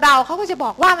เจอเราเขาก็จะบ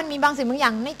อกว่ามันมีบางสิ่งบางอย่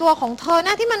างในตัวของเธอน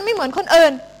ะที่มันไม่เหมือนคนอื่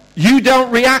น You don't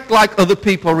react like other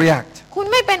people react. คุณ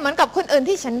ไม่เป็นเหมือนกับคนอื่น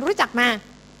ที่ฉันรู้จักมา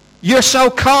You're so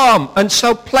calm and so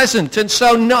pleasant and so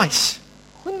nice.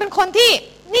 คุณเป็นคนที่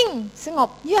นิ่งสงบ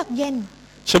เยือกเย็น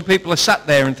Some people are sat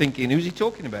there and thinking, who's he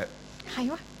talking about? ใคร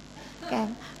วะแก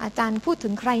อาจารย์พูดถึ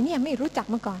งใครเนี่ยไม่รู้จัก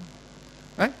มาก่อน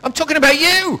Right? I'm talking about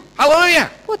you. Hallelujah.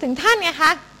 พูดถึงท่านไงค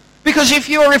ะ Because if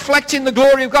you are reflecting the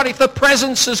glory of God, if the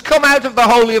presence has come out of the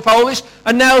Holy of Holies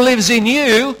and now lives in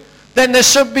you, then there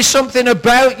should be something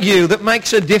about you that makes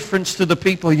a difference to the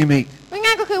people you meet.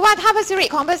 ง่ายๆก็คือว่าถ้าพระสิริ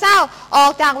ของพระเจ้าออ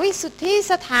กจากวิสุทธิ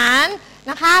สถาน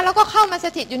นะคะแล้วก็เข้ามาส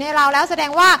ถิตอยู่ในเราแล้วแสด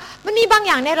งว่ามันมีบางอ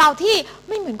ย่างในเราที่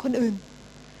ไม่เหมือนคนอื่น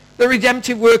The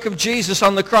redemptive work of Jesus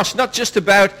on the cross, not just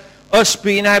about us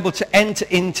being able to enter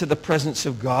into the presence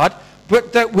of God, but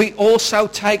that we also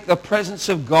take the presence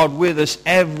of God with us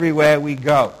everywhere we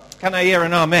go. Can I hear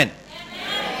an amen?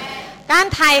 การ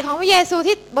ไถ่ของพระเยซู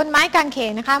ที่บนไม้กางเข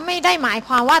นนะคะไม่ได้หมายค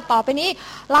วามว่าต่อไปนี้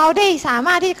เราได้สาม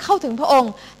ารถที่เข้าถึงพระอง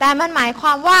ค์แต่มันหมายคว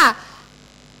ามว่า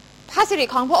พระสิริ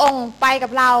ของพระองค์ไปกั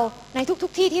บเราในทุ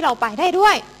กๆที่ที่เราไปได้ด้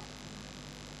วย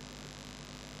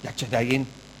อยากจะได้ยิน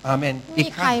อาเมนมี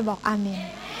ใครบอกอาเมน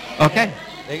Okay,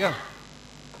 there you go.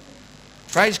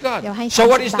 Praise God. So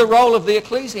what is the role of the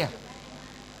ecclesia?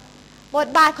 บท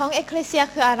บาทของเอเคเลเซีย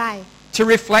คืออะไร To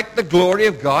reflect the glory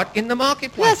of God in the เ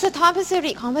พื่อ marketplace. สะท้อนพระสิ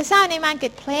ริของพระเจ้าใน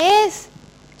marketplace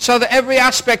So that every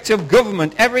aspect of government,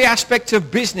 every aspect of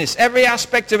business, every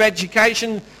aspect of education,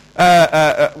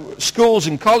 schools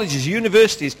and colleges,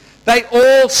 universities, they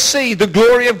all see the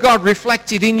glory of God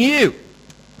reflected in you.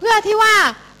 เพื่อที่ว่า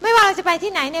ไม่ว่าเราจะไป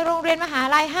ที่ไหนในโรงเรียนมหา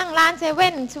ลัยห้างร้านเซเว่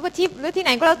นซูเปอร์ทิปหรือที่ไห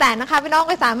นก็แล้วแต่นะคะพี่น้อง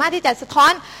ก็สามารถที่จะสะท้อ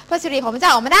นพระสิริของพระเจ้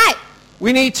าออกมาได้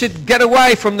We need to get away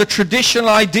from the traditional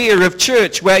idea of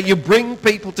church where you bring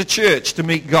people to church to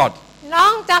meet God. น้อ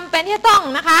งจำเป็นที่ต้อง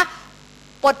นะคะ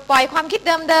ปลดปล่อยความคิดเ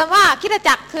ดิมๆว่าคริสต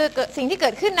จักรคือสิ่งที่เกิ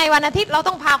ดขึ้นในวันอาทิตย์เรา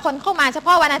ต้องพาคนเข้ามาเฉพ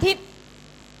าะวันอาทิตย์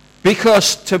Because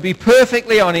to be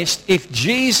perfectly honest, if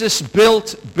Jesus built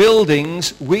buildings,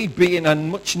 we'd be in a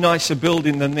much nicer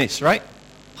building than this, right?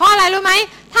 เพราะอะไรรู้ไหม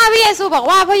ถ้าพระเยซูบอก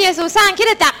ว่าพระเยซูสร้างคริส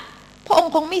ตจักรพระอง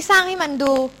ค์คงไม่สร้างให้มัน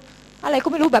ดูอะไรก็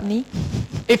ไม่รู้แบบนี้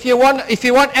If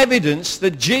you want evidence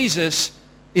that Jesus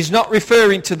is not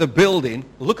referring to the building,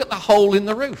 look at the hole in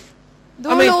the roof.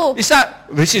 I mean,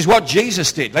 this is what Jesus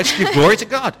did. Let's give glory to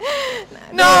God.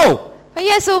 No. พระ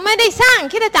เยซูไม่ได้สร้าง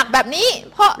คริสตจักรแบบนี้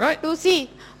เพราะดูสิ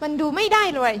มันดูไม่ได้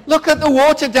เลย Look at the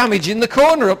water damage in the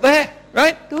corner up there,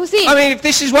 right? ดูสิ I mean, if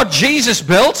this is what Jesus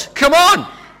built, come on.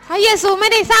 พระเยซูไม่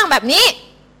ได้สร้างแบบนี้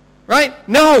Right?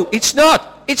 No, it's not.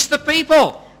 It's the people.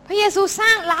 พระเยซูสร้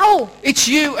างเรา It's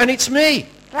you and it's me.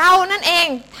 เรานั่นเอง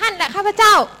ท่านและข้าพเจ้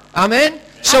า Amen.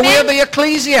 So we're the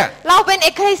ecclesia. เราเป็นเอ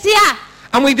เคเลเซีย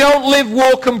And we don't live,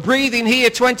 walk and breathe in here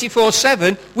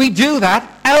 24/7. We do that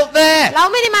out there. เรา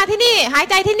ไม่ได้มาที่นี่หาย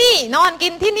ใจที่นี่นอนกิ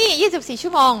นที่นี่24ชั่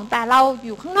วโมงแต่เราอ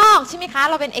ยู่ข้างนอกใช่ไหมคะ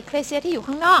เราเป็นเอเคเลเซียที่อยู่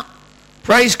ข้างนอก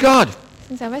Praise God. ส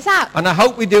รรเสริญพระเจ้า And I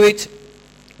hope we do it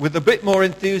with a bit more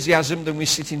enthusiasm than we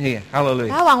sit in here.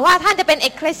 Hallelujah. และหวังว่าท่านจะเป็นเอ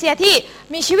เคเลเซียที่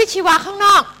มีชีวิตชีวาข้างน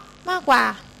อกมากกว่า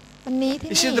วันนี้ที่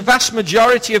You นี่ see, the vast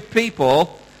majority of people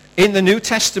in the New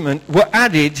Testament were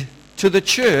added to the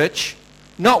church,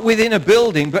 not within a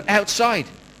building, but outside.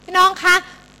 พี่น้องคะ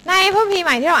ในพระคัมภีร์ให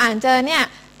ม่ที่เราอ่านเจอเนี่ย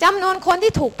จำนวนคน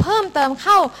ที่ถูกเพิ่มเติมเ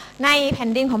ข้าในแผ่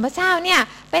นดินของพระเจ้าเนี่ย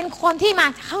เป็นคนที่มา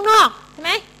จากข้างนอกใช่ไห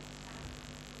ม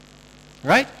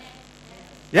Right?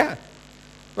 Yeah.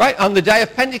 Right, on the day of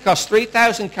Pentecost,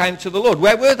 3,000 came to the Lord.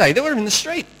 Where were they? They were in the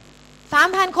street.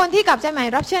 3,000 คนที่กลับใจใหม่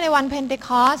รับเชื่อในวันเพนเทค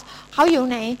อสเขาอยู่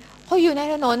ไหนเขาอยู่ใน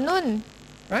ถนนนู่น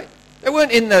Right? They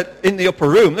weren't in the upper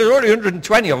room. There were already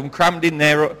 120 of them crammed in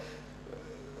there,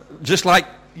 just like,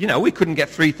 we couldn't get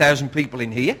 3,000 people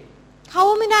in here. เขา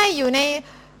ไม่ได้อยู่ใน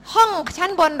ห้องชั้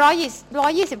นบน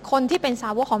120 คนที่เป็นสา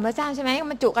วกของพระเจ้าใช่ไหม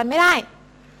มันจุกันไม่ได้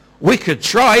We could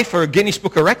try for a Guinness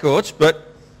Book of Records, but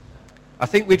I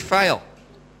think we'd fail.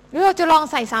 หรือเราจะลอง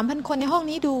ใส่ 3,000 คนในห้อง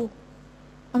นี้ดู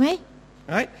เอาไหม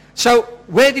Right? So,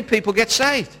 where did people get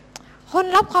saved? คน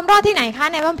รับความรอดที่ไหนคะ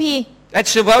ในพระคัมภีร์ Ed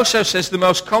Silvoso says the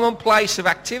most common place of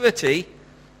activity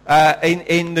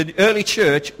in the early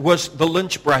church was the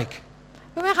lunch break.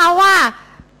 รู้ไหมคะว่า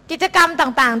กิจกรรม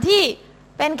ต่างๆที่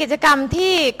เป็นกิจกรรม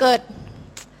ที่เกิด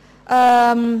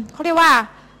เขาเรียกว่า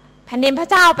แ ผ่นดินพระ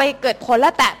เจ้าไปเกิดผลแล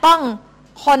ะแตะต้อง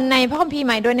คนในพระคัมภีร์ใ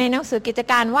หม่โดยในหนังสือกิจ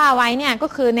การว่าไว้เนี่ยก็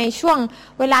คือในช่วง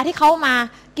เวลาที่เขามา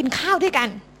กินข้าวด้วยกัน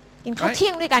กินข้าวเที่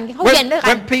ยงด้วยกันกินข้าวเย็นด้วยกัน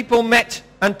When people met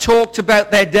and talked about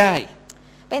their day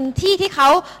เป็นที่ที่เขา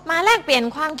มาแลกเปลี่ยน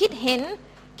ความคิดเห็น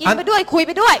กินไปด้วยคุยไ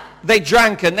ปด้วย They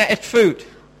drank and they ate food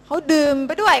เขาดื่มไ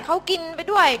ปด้วยเขากินไป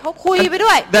ด้วยเขาคุยไป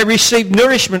ด้วย They received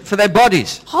nourishment for their bodies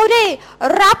เขาได้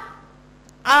รับ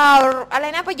อะไร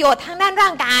นะประโยชน์ทางด้านร่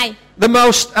างกาย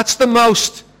That's the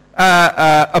most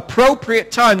appropriate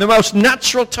time, the most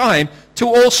natural time to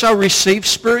also receive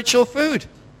spiritual food.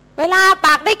 เวลาป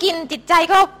ากได้กินจิตใจ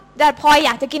ก็จะพลอยอย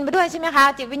ากจะกินไปด้วยใช่ไหมคะ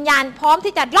จิตวิญญาณพร้อม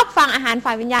ที่จะรับฟังอาหาร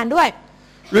ฝ่ายวิญญาณด้วย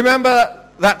Remember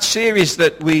that series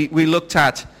that we looked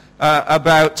at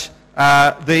about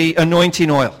the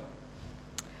anointing oil?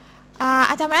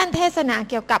 อาจารย์นั่นเทศนา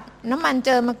เกี่ยวกับน้ำมันเ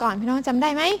จิมมาก่อนพี่น้องจำได้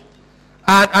ไหม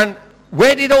And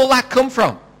where did all that come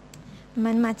from?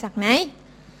 มันมาจากไหน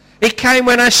It came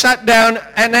when I sat down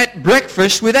and ate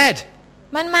breakfast with Ed.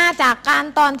 มันมาจากการ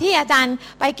ตอนที่อาจารย์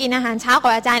ไปกินอาหารเช้ากั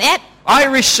บอาจารย์เอ็ด I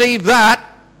received that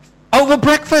over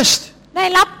breakfast. ได้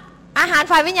รับอาหาร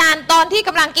ฝ่ายวิญญาณตอนที่ก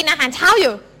ำลังกินอาหารเช้าอ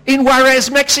ยู่ In Juarez,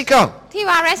 Mexico. ที่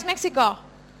วาเรสเม็กซิโก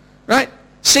Right?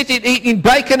 Sitting eating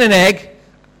bacon and egg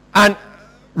and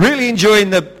really enjoying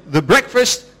the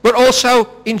breakfast but also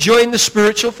enjoying the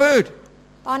spiritual food.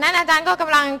 ตอนนั้นอาจารย์ก็ก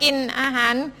ำลังกินอาหา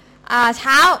รเ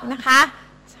ช้านะคะ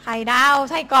ไข่ดาว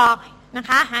ไส้กรอกนะค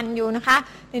ะหั่นอยู่นะคะ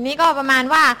ทีนี้ก็ประมาณ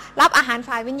ว่ารับอาหาร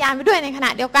ฝ่ายวิญญาณไปด้วยในขณะ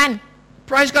เดียวกัน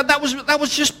Praise God, that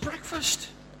was just breakfast.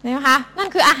 นะคะนั่น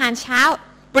คืออาหารเช้า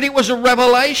But it was a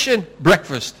revelation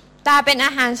breakfast. แต่เป็นอ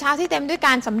าหารเช้าที่เต็มด้วยก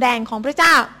ารสำแดงของพระเจ้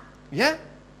า Yeah?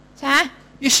 ใช่ไหม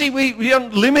You see, we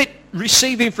don't limit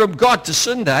receiving from God to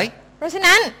Sunday. เพราะฉะ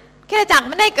นั้นคริสตจักร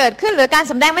ไม่ได้เกิดขึ้นหรือการ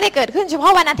สำแดงไม่ได้เกิดขึ้นเฉพา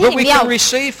ะวันอาทิตย์ But อย่า we งเดียว can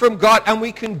receive from God and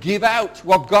we can give out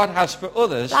what God has for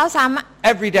others เราสามารถ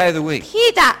every day of the week. ที่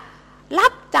จะรั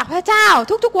บจากพระเจ้า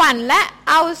ทุกๆวันและ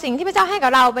เอาสิ่งที่พระเจ้าให้กั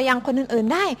บเราไปยังคนอื่น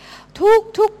ๆได้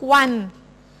ทุกๆวัน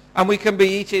And we can be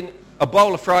eating a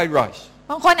bowl of fried rice.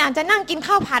 บางคนอาจจะนั่งกิน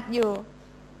ข้าวผัดอยู่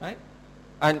Right?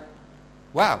 And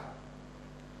wow,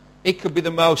 it could be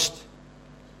the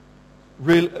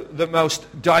most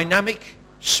dynamic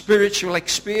spiritual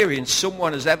experience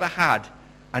someone has ever had,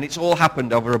 and it's all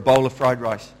happened over a bowl of fried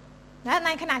rice. และใน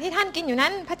ขณะที่ท่านกินอยู่นั้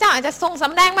นพระเจ้าอาจจะทรงส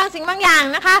ำแดงบางสิ่งบางอย่าง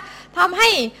นะคะทำให้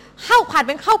ข้าวผัดเ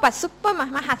ป็นข้าวผัดซุปเปอร์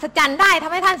มหัศจรรย์ได้ท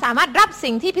ำให้ท่านสามารถรับ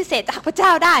สิ่งที่พิเศษจากพระเจ้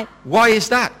าได้ Why is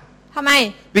that? ทำไม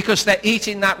Because they're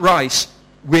eating that rice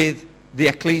with the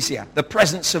ecclesia. The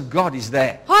presence of God is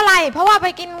there. เพราะอะไรเพราะว่าไป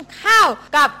กินข้าว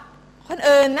กับคน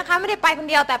อื่นนะคะไม่ได้ไปคน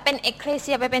เดียวแต่เป็นเอเคเลเ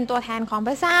ซียไปเป็นตัวแทนของพ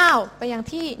ระเจ้าไปยัง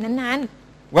ที่นั้น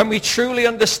ๆ When we truly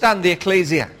understand the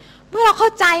ecclesia, เมื่อเราเข้า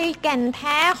ใจแก่นแ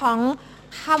ท้ของ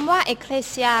คำว่าเอเคเล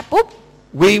เซียปุ๊บ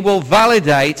we will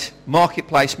validate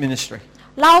marketplace ministry.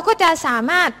 เราก็จะสา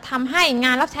มารถทำให้ง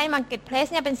านรับใช้ Marketplace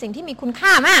เนี่ยเป็นสิ่งที่มีคุณค่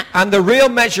ามาก And the real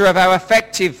measure of how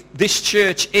effective this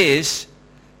church is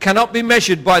cannot be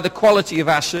measured by the quality of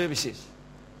our services.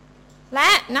 แล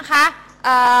ะนะคะ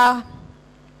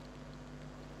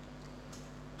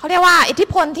เขาเรียกว่าอิทธิ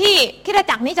พลที่คริสต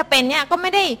จักรนี้จะเป็นเนี่ยก็ไ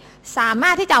ม่ได้สามา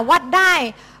รถที่จะวัดได้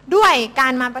ด้วยกา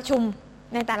รมาประชุม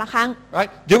ในแต่ละครั้ง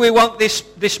Right? Do we want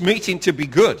this meeting to be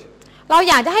good? เรา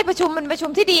อยากจะให้ประชุมเป็นประชุม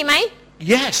ที่ดีไหม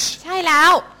Yes. ใช่แล้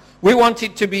ว We want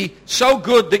it to be so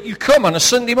good that you come on a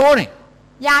Sunday morning.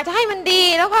 อยากจะให้มันดี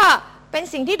แล้วก็เป็น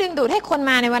สิ่งที่ดึงดูดให้คน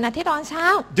มาในวันอาทิตย์ตอนเช้า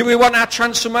Do we want our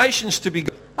transformations to be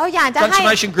good? เราอยากจะให้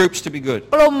Transformation groups to be good?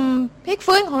 กลุ่มพลิก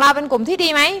ฟื้นของเราเป็นกลุ่มที่ดี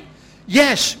ไหม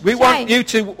Yes, we want you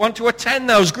to want to attend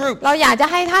those groups. เราอยากจะ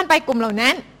ให้ท่านไปกลุ่มเหล่า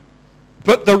นั้น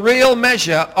But the real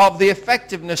measure of the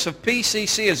effectiveness of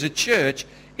PCC as a church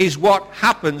is what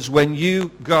happens when you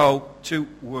go to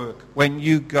work, when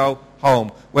you go home,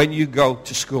 when you go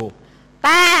to school. แ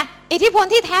ต่อิทธิพล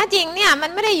ที่แท้จริงเนี่ยมั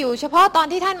นไม่ได้อยู่เฉพาะตอน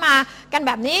ที่ท่านมากันแ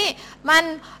บบนี้มัน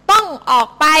ต้องออก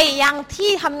ไปยัง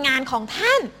ที่ทำงานของท่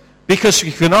าน Because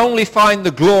you can only find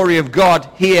the glory of God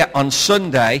here on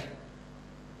Sunday,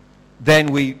 then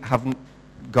we haven't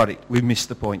got it. We missed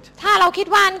the point. ถ้าเราคิด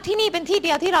ว่าที่นี่เป็นที่เ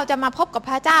ดียวที่เราจะมาพบกับ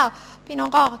พระเจ้าพี่น้อง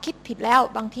ก็คิดผิดแล้ว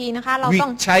บางทีนะคะเรา We ต้อ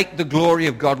ง take the glory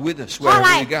of God with us เพราะอะไ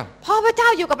ร wherever we go. เพราะพระเจ้า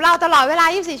อยู่กับเราตลอดเวลา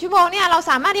24ชั่วโมงเนี่ยเรา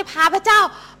สามารถที่พาพระเจ้า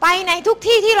ไปในทุก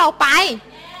ที่ที่เราไป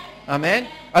Amen.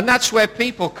 And that's where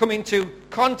people come into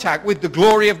contact with the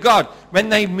glory of God. When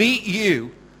they meet you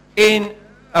in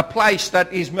a place that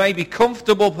is maybe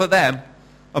comfortable for them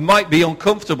and might be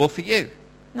uncomfortable for you.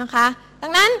 นะคะดั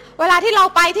งนั้นเวลาที่เรา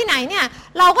ไปที่ไหนเนี่ย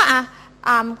เราก็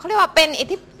เขาเรียกว่าเ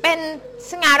ป็น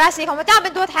สง่าราศีของพระเจ้าเ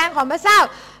ป็นตัวแทนของพระเจ้า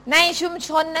ในชุมช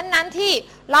นนั้นๆที่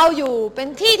เราอยู่เป็น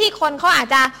ที่ที่คนเขาอาจ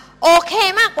จะโอเค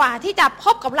มากกว่าที่จะพ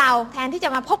บกับเราแทนที่จะ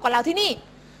มาพบกับเราที่นี่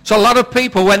So a lot of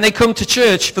people, when they come to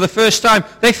church for the first time,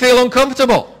 they feel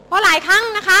uncomfortable. เพราะหลายครั้ง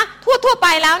นะคะทั่วไป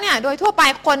แล้วเนี่ยโดยทั่วไป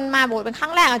คนมาโบสถ์เป็นครั้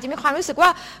งแรกอาจจะมีความรู้สึกว่า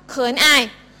เขินอาย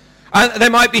And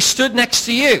they might be stood next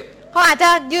to you. เขาอาจจะ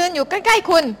ยืนอยู่ใกล้ๆ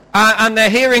คุณ And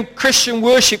they're hearing Christian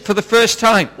worship for the first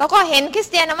time. แล้วก็เห็นคริส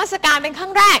เตียนนมัสการเป็นครั้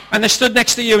งแรก And they stood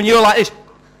next to you and you're like this.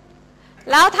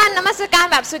 แล้วท่านนมัสการ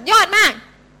แบบสุดยอดมาก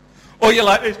Or you're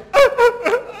like this.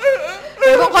 ห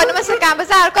รือบางคนนมัสการพระ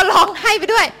เจ้าแล้วก็ร้องไห้ไป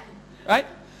ด้วย Right?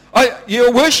 Or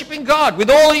you're worshiping God with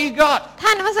all you got. ท่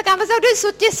านนมัสการพระเจ้าด้วยสุ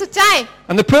ดจิตสุดใจ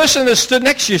And the person that stood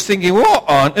next to you is thinking, what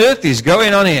on earth is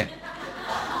going on here?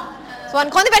 ส่วน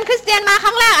คนที่เป็นคริสเตียนมาค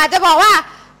รั้งแรกอาจจะบอกว่า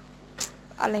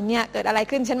อะไรเนี่ยเกิดอะไร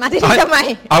ขึ้นฉันมาที่นี่ทำไม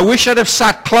I wish I'd have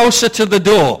sat closer to the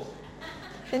door.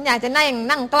 ฉันอยากจะ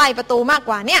นั่งใกล้ประตูมาก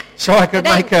กว่าเนี่ย So I could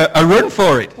make a run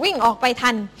for it. วิ่งออกไป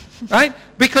ทัน Right?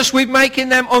 Because we're making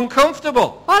them uncomfortable.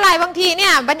 เพราะอะไรบางทีเนี่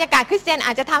ยบรรยากาศคริสเตียนอ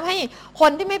าจจะทำให้ค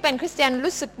นที่ไม่เป็นคริสเตียน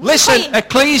รู้สึก Listen,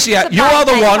 Ecclesia, you are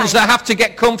the ones that have to get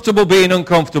comfortable being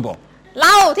uncomfortable. เร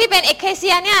าที่เป็นเอเคเ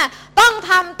ซียเนี่ยต้อง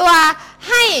ทำตัว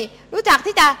ให้รู้จัก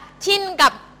ที่จะชินกั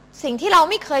บสิ่งที่เรา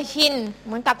ไม่เคยชินเ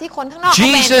หมือนกับที่คนข้างนอกเป็น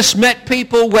Jesus met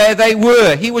people where they were.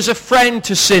 He was a friend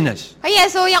to sinners. พระเย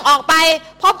ซูยังออกไป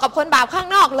พบกับคนบาปข้าง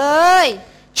นอกเลย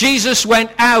Jesus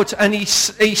went out and he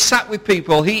sat with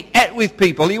people. He ate with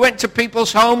people. He went to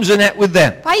people's homes and ate with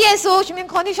them. พระเยซูเป็น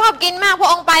คนที่ชอบกินมากพระ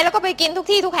องค์ไปแล้วก็ไปกินทุก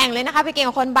ที่ทุกแห่งเลยนะคะไปกิน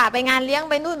กับคนบาปไปงานเลี้ยง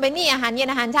ไปนู่นไปนี่อาหารเย็น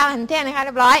อาหารเช้าอาหารเที่ยงนะคะเ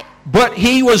รียบร้อย But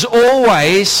he was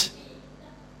always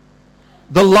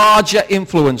the larger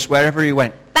influence wherever he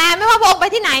went. แต่ไม่ว่าพระองค์ไป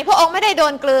ที่ไหนพระองค์ไม่ได้โด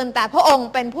นกลืนแต่พระองค์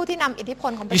เป็นผู้ที่นำอิทธิพ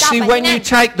ลของพระ You เจ้า see, ไป when ที่ you นั่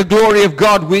น take the glory of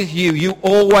God with you, you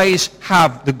always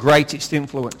have the greatest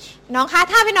influence. น้องคะ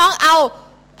ถ้าพี่น้องเอา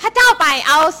พระเจ้าไป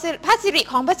เอาพระสิริ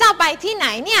ของพระเจ้าไปที่ไหน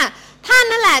เนี่ยท่าน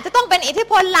นั่นแหละจะต้องเป็นอิทธิ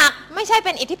พลหลักไม่ใช่เ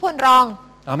ป็นอิทธิพลรอง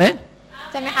Amen.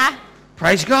 ใช่ไหมคะ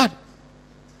Praise God.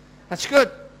 That's good.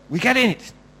 We get in it.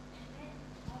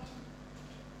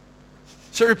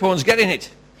 Siriporn's getting it.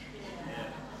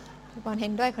 พี่บอลเห็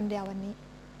นด้วยคนเดียววันนี้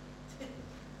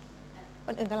ค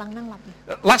นอื่นกำลังนั่งหลับอยู่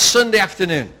Last Sunday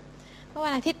afternoon, เมื่อ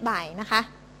วันอาทิตย์บ่ายนะคะ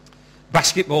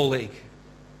basketball league,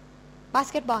 บาส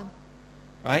เกตบอล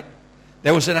right?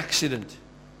 There was an accident.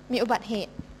 มีอุบัติเห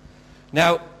ตุ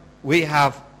Now, we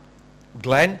have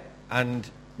Glenn and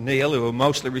Neil, who are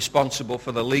mostly responsible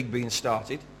for the league being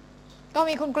started. ก็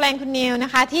มีคุณแกลนคุณนิวน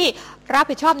ะคะที่รับ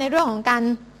ผิดชอบในเรื่องของการ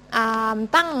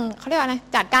ตั้งเขาเรียกว่าอะไร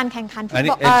จัดการแข่งขันฟุต And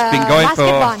บอล it's been going บาสเก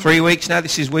ตบอล for 3 weeks now.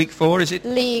 This is week 4, is it?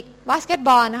 ลีกบาสเกตบ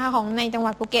อลนะคะของในจังห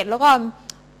วัดภูเก็ตแล้วก็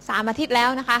3 อาทิตย์แล้ว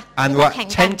นะคะ And ที่ what, แข่ง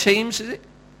กัน 10 teams, is it?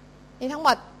 มีทั้งหม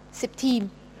ด10 ทีม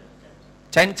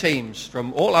 10 teams from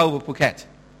all over Phuket.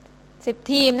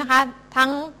 10 ทีมนะคะทั้ง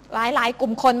หลายกลุ่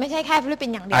มคนไม่ใช่แค่ฟิลิปปิน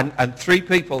ส์อย่างเดียว And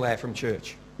 3 people there from church.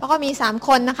 แล้วก็มี3 ค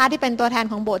นนะคะที่เป็นตัวแทน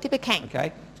ของโบสถ์ที่ไปแข่ง Okay?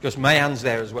 Because Mayan's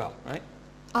there as well, right?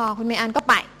 คุณเมย์อันก็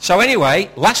ไป So anyway,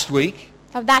 last week,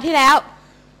 สัปดาห์ที่แล้ว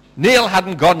Neil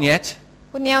hadn't gone yet.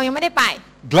 คุณเนียวยังไม่ได้ไป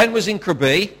Glenn was in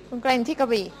Krabi. คุณเกรนที่กระ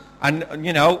บี่ And,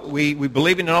 you know, we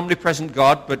believe in an omnipresent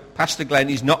God, but Pastor Glenn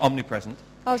is not omnipresent.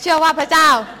 เราเชื่อว่าพระเจ้า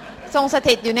ทรงส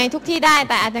ถิตอยู่ในทุกที่ได้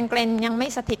แต่อาจารย์เกรนยังไม่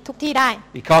สถิตทุกที่ได้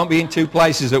He can't be in 2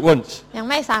 places at once. ยัง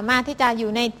ไม่สามารถที่จะอยู่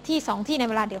ในที่2 ที่ใน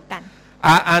เวลาเดียวกัน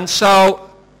And so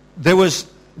there was,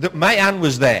 Mayan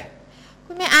was there.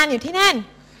 คุณเมย์อันอยู่ที่นั่น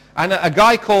And a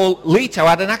guy called Lito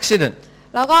had an accident.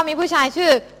 แล้วก็มีผู้ชายชื่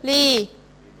อ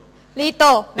ลีโต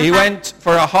นะ He คะ went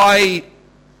for a high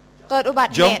เกิดอุบั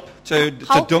ติเหตุ jump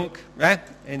to dunk, right?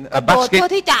 In ก a ระโดดเพื่อ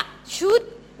basket. ที่จะชุด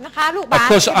นะคะลูก Of บาส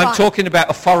course, เกตบอ I'm ล talking about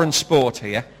a foreign sport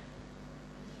here.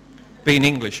 Being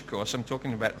English, of course, I'm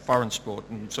talking about a foreign sport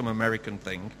and some American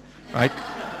thing, right?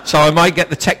 So I might get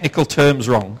the technical terms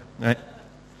wrong, right?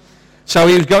 So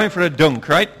he was going for a dunk,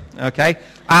 right? Okay.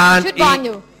 And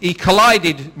he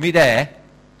collided midair.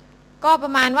 ก็ปร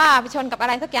ะมาณว่าไปชนกับอะ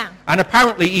ไรสักอย่าง And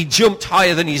apparently he jumped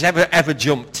higher than he's ever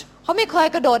jumped. เขาไม่เคย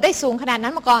กระโดดได้สูงขนาดนั้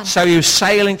นมาก่อน So he was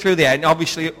sailing through the air, and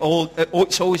obviously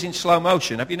it's always in slow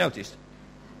motion. Have you noticed?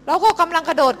 แล้วก็กำลัง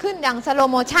กระโดดขึ้นอย่างสโล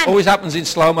โมชั่น Always happens in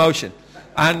slow motion.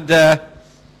 And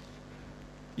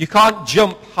you can't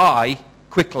jump high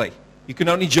quickly. You can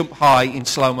only jump high in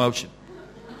slow motion.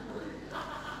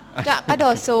 จะกระโด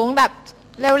ดสูงแบบ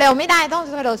เร็วๆไม่ได้ต้อง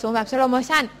กระโดดสูงแบบสโลโม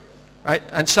ชั่น Right?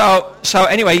 And so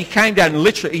anyway, he came down and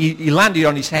literally he landed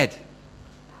on his head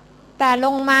แต่ล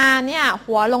งมาเนี่ย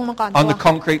หัวลงมาก่อน on the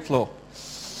concrete floor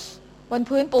บน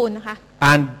พื้นปูนนะคะ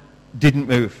and didn't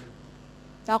move.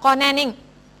 แล้วก็แน่นิ่ง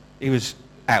He was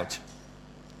out.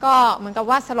 ก็เหมือนกับ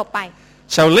ว่าสลบไป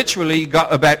So literally you got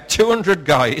about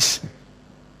 200 guys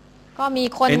ก็มี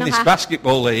คน in นะ this คะ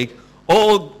basketball league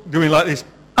all doing like this.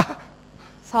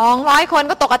 200 คน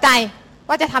ก็ตกใจ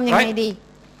ว่าจะทำยังไงดี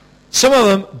Some of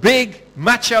them big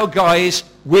macho guys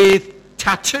with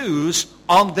tattoos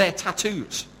on their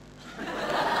tattoos.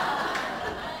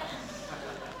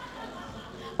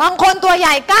 บางคนตัวให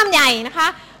ญ่กล้ามใหญ่นะคะ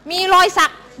มีรอยสั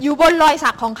กอยู่บนรอยสั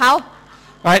กของเขา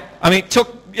Right? I mean, took,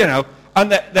 and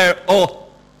they're all,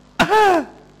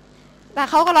 แต่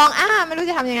เขาก็ร้องไม่รู้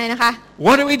จะทำยังไงนะคะ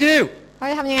what do we do? เรา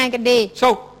จะทำยังไงกันดี So,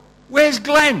 where's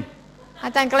Glenn? อา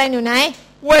จารย์เกรนอยู่ไหน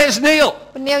Where's Neil?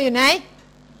 คุณเนียวอยู่ไหน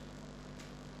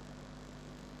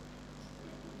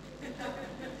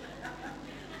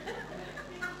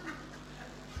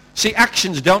See,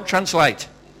 actions don't translate.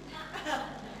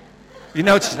 You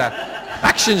notice that?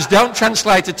 Actions don't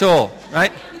translate at all,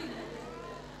 right?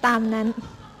 ตามนั้น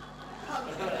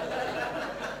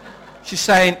She's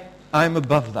saying, I'm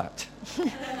above that.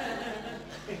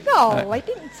 No I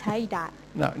didn't say that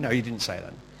No, you didn't say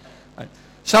that. Right.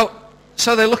 So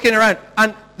they're looking around, and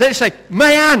they say,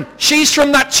 Mayan, she's from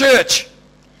that church.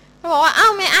 เขาบอกว่า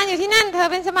เมย์อันอยู่ที่นั่นเธอ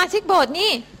เป็นสมาชิกโบสถ์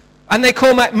นี่ And they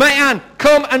call Mayan,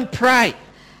 come and pray.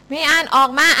 เมย์อันออก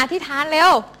มาอธิษฐานเร็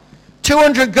ว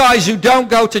 200 guys who don't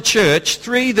go to church,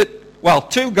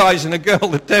 2 guys and a girl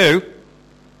that do.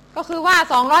 ก็คือว่า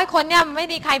200คนเนี่ยไม่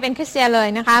มีใครเป็นคริสเตียนเลย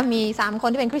นะคะมี3คน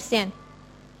ที่เป็นคริสเตียน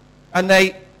And they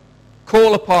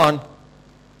call upon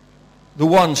the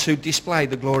ones who display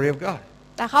the glory of God.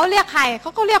 แต่เขาเรียกใครเข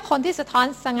าก็เรียกคนที่สะท้อน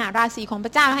สง่าราศีของพร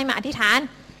ะเจ้าให้มาอธิษฐาน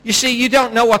You see, you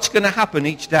don't know what's going to happen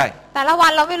each day. แต่ละวั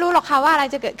นเราไม่รู้หรอกค่ะว่าอะไร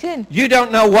จะเกิดขึ้น You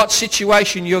don't know what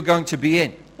situation you're going to be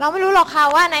in. เราไม่รู้หรอกค่ะ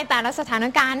ว่าในแต่ละสถาน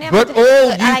การณ์เนี่ยมัน But จะเกิ all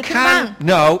ดอะไร you ขึ้นบ้าง can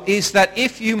know is that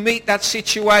if you meet that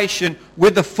situation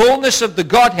with the fullness of the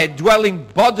Godhead dwelling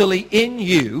bodily in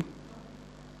you,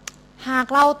 หาก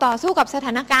เราต่อสู้กับสถ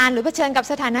านการณ์หรือเผชิญกับ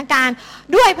สถานการณ์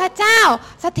ด้วยพระเจ้า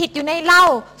สถิตอยู่ในเรา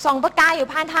ส่องประกายอยู่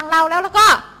ผ่านทางเราแล้วก็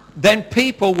then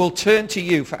people will turn to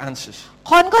you for answers.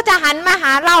 คนก็จะหันมาห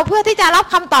าเราเพื่อที่จะรับ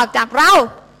คำตอบจากเรา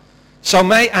So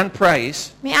May-Ann prays.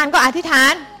 เมย์อันก็อธิษฐา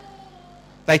น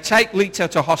They take Lito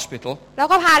to hospital. แล้ว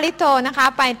ก็พาลิโตนะคะ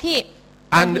ไปที่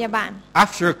โรงพยาบาล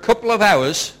After a couple of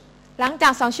hours, หลังจา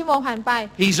ก2 ชั่วโมงผ่านไป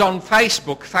he's on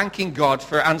Facebook thanking God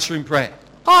for answering prayer.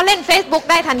 ก็เล่น Facebook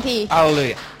ได้ทันที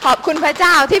Hallelujah. ขอบคุณพระเจ้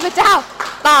าที่พระเจ้า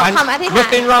ตอบคำอธิษฐาน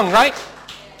Nothing wrong, right?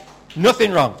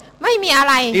 Nothing wrong. ไม่มีอะ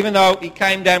ไร Even though he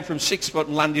came down from 6 foot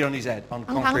and landed on his head on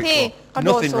ทั้ง concrete ที่ก floor. ระโ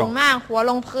ดด Nothing สูง wrong. มากหัว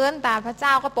ลงพื้นแต่พระเจ้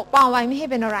าก็ปกป้องไว้ไม่ให้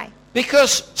เป็นอะไร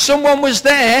Because someone was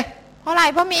there, เพราะอะไร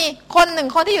เพราะมีคนหนึ่ง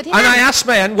คนที่อยู่ที่ and นั่น I asked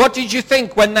Mayan, what did you think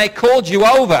when they called you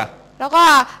over? แล้วก็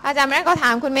อาจารย์แม่ก็ถ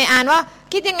ามคุณเมย์อานว่า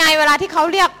คิดยังไงเวลาที่เขา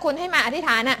เรียกคุณให้มาอธิษฐ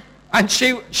านน่ะ And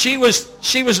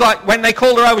she was like, when they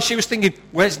called her over, she was thinking,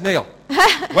 where's Neil?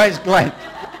 Where's Glenn?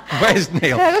 Where's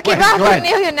Neil? เธอก็คิดว่า Where's คุณ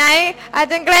นิว Glenn? อยู่ไหนอา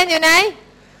จารย์เกรนอยู่ไหน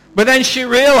But then she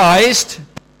realized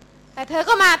แต่เธอ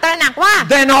ก็มาตระหนักว่า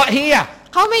they're not here.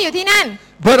 เขาไม่อยู่ที่นั่น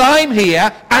But I'm here,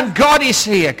 and God is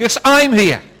here, because I'm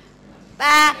here. แ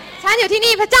ต่ฉันอยู่ที่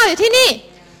นี่พระเจ้าอยู่ที่นี่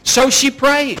So she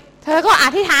prayed, เธอก็อ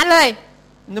ธิษฐานเลย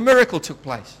and the miracle took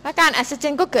place. และการอัศจร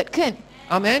รย์ก็เกิดขึ้น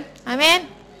Amen? อาเมน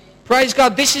Praise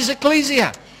God. This is ecclesia.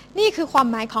 นี่คือความ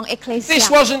หมายของเอเคเลเซีย This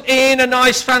wasn't in a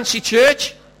nice fancy church.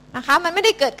 นะคะมันไม่ไ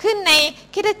ด้เกิดขึ้นใน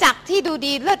คริสตจักรที่ดู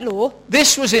ดีเลิศหรู This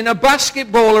was in a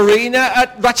basketball arena at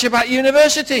Ratchabat สิ่ง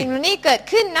University. เหล่านี้เกิด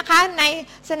ขึ้นนะคะใน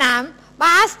สนามบ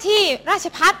าสที่ราช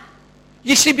ภัฏ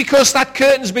You see, because that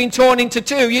curtain's been torn into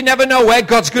two, you never know where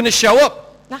God's going to show up.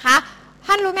 นะคะ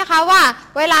ท่านรู้ไหมคะว่า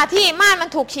เวลาที่ม่านมัน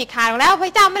ถูกฉีกขาดแล้วพร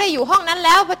ะเจ้าไม่ได้อยู่ห้องนั้นแ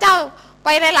ล้วพระเจ้าไป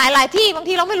หลายๆที่บาง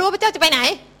ทีเราไม่รู้ว่าพระเจ้าจะไปไหน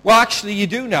Well, actually, you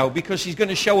do know because He's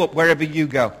going to show up wherever you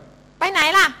go. ไปไหน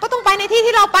ล่ะก็ต้องไปในที่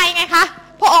ที่เราไปไงคะ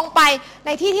พระองค์ไปใน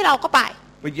ที่ที่เราก็ไป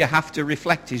But you have to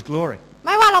reflect His glory. ไ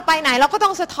ม่ว่าเราไปไหนเราก็ต้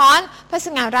องสะท้อนพระส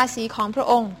ง่าราศีของพระ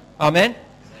องค์ Amen?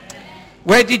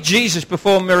 Where did Jesus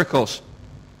perform miracles?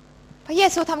 พระเย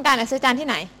ซูทำการอัศจรรย์ที่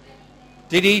ไหน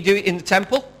Did He do it in the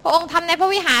temple? พระองค์ทำในพระ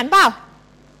วิหารเปล่า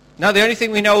No, the only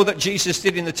thing we know that Jesus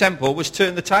did in the temple was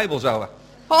turn the tables over.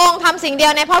 พระองค์ทำสิ่งเดีย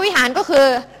วในพระวิหารก็คือ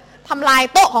ทำลาย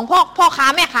โต๊ะของพ่อค้า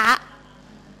แม่ค้า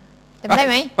จำได้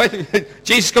ไหม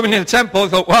Jesus coming in the temple, he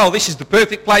thought, wow, this is the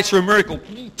perfect place for a miracle.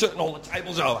 Turn all the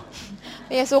tables over. พ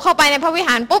ระเยซูเข้าไปในพระวิห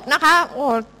ารปุ๊บนะคะโอ้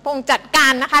พระองค์จัดกา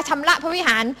รนะคะชำระพระวิห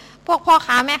ารพวกพ่อ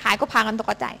ค้าแม่ขายก็พากันต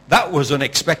กใจ That was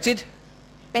unexpected.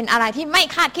 เป็นอะไรที่ไม่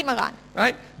คาดคิดมาก่อน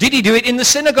Right? Did He do it in the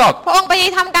synagogue? พระองค์ไป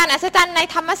ทำการอัศจรรย์ใน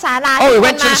ธรรมศาลา Oh, he ที่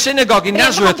went to the synagogue in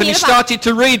Nazareth and he started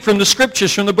to read from the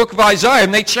scriptures from the book of Isaiah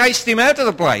and they chased him out of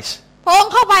the place. พระอง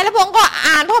ค์เข้าไปแล้วพระองค์ก็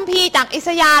อ่านพระคัมภีร์จากอิส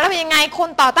ยาห์แล้วเป็นยังไงคน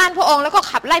ต่อต้านพระองค์แล้วก็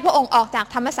ขับไล่พระองค์ออกจาก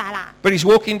ธรรมศาลา But he's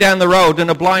walking down the road and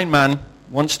a blind man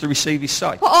wants to receive his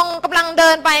sight. พระองค์กำลังเดิ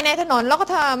นไปในถนนแล้วก็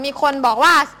มีคนบอกว่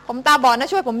าผมตาบอดนะ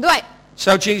ช่วยผมด้วย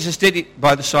So Jesus did it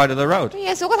by the side of the road. พระเ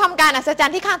ยซูก็ทำการอัศจรร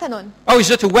ย์ที่ข้างถนน Oh,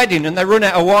 he's at a wedding and they run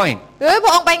out of wine. หรือพร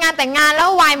ะองค์ไปงานแต่งงานแล้ว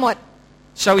ไวน์หมด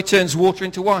So he turns water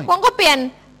into wine. พระองค์ก็เปลี่ยน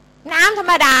น้ำธร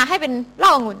รมดาให้เป็นเหล้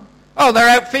าองุ่น Oh,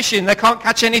 they're out fishing. They can't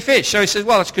catch any fish. So he says,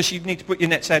 well, it's because you need to put your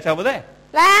nets out over there.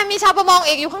 และมีชาวประมง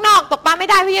อีกอยู่ข้างนอกตกปลาไม่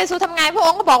ได้พระเยซูทำไงพระอ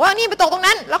งค์ก็บอกว่านี่ไปตกตรง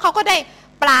นั้นแล้วเขาก็ได้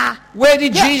ปลา Where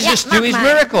did Jesus do his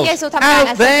miracles? Out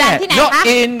there, not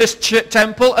in the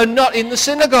temple and not in the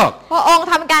synagogue. พระองค์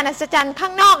ทำการอัศจรรย์ข้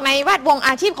างนอกในแวดวงอ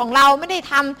าชีพของเราไม่ได้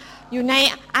ทำอยู่ใน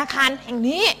อาคารแห่ง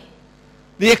นี้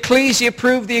The ecclesia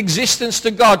proved the existence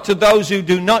to God to those who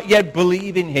do not yet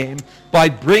believe in Him by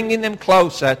bringing them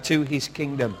closer to His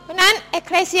kingdom. เพราะนั้นเอเค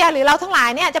เลเซียหรือเราทั้งหลาย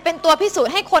เนี่ยจะเป็นตัวพิสูจ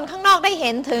น์ให้คนข้างนอกได้เ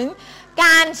ห็นถึงก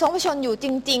ารทรงพระชนอยู่จ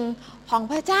ริงๆของ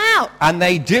พระเจ้า And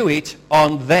they do it on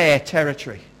their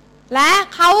territory. และ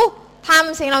เขาท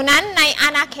ำสิ่งเหล่านั้นในอา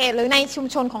ณาเขตหรือในชุม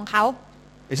ชนของเขา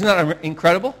Isn't that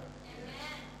incredible?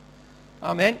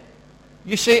 Amen.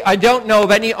 You see, I don't know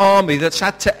of any army that's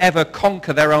had to ever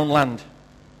conquer their own land.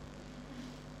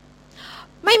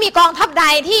 ไม่มีกองทัพใด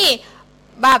ที่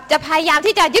แบบจะพยายาม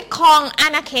ที่จะยึดครองอา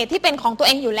ณาเขตที่เป็นของตัวเ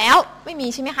องอยู่แล้วไม่มี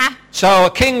ใช่ไหมคะ So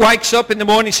a king wakes up in the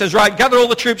morning, says, right, gather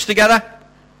all the troops together.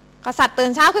 กษัตริย์ตื่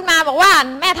นเช้าขึ้นมาบอกว่า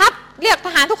แม่ทัพเรียกท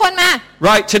หารทุกคนมา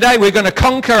Right, today we're going to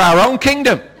conquer our own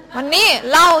kingdom. วันนี้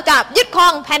เราจะยึดครอ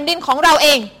งแผ่นดินของเราเอ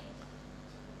ง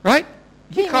Right?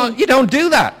 You don't do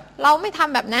that. เราไม่ท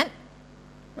ำแบบนั้น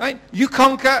Right? You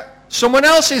conquer someone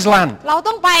else's land. เรา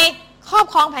ต้องไปครอบ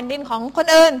ครองแผ่นดินของคน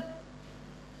อื่น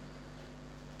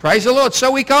Praise the Lord.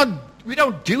 So we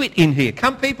don't do it in here.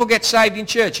 Can people get saved in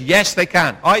church? Yes, they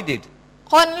can. I did.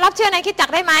 คนรับเชื่อในคริสตจัก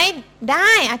รได้ไหมไ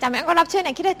ด้อาจารย์แม่ก็รับเชื่อใน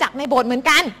คริสตจักรในโบสถ์เหมือน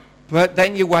กัน But then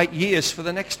you wait years for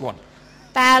the next one.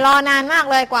 แต่รอนานมาก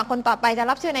เลยกว่าคนต่อไปจะ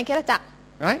รับเชื่อในคริสตจักร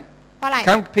Right? เพราะอะไร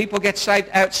Can people get saved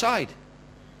outside?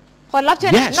 คนรับเชื่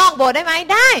อในนอกโบสถ์ได้ไหม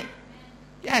ได้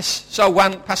Yes. So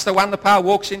when Pastor Wandapar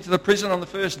walks into the prison on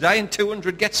the first day and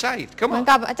 200 get saved. Come เหมือน on.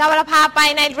 กับอาจารย์วรภาไป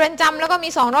ในเรือนจำแล้วก็มี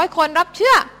200คนรับเ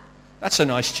ชื่อ That's a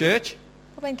nice church.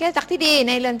 เป็นคริสตจักรที่ดีใ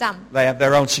นเรือนจำ They have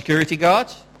their own security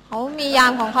guards. เขามียา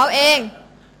มของเขาเอง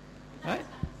Right?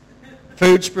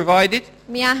 Food's provided.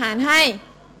 มีอาหารให้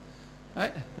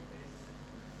Right?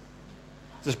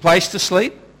 There's a place to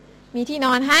sleep. มีที่น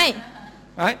อนให้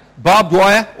Right? Barbed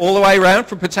wire all the way around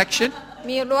for protection.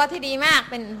 มีรั้วที่ดีมาก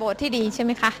เป็นโบสถ์ที่ดีใช่ไห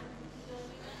มคะ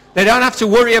They don't have to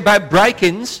worry about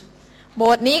break-ins. โบ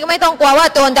สถ์นี้ก็ไม่ต้องกลัวว่า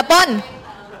โจรจะปล้น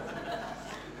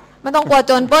ไม่ต้องกลัวโ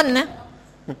จรปล้นนะ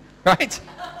Right?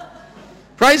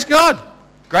 Praise God.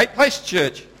 Great place,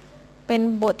 church. เป็น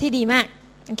โบสถ์ที่ดีมาก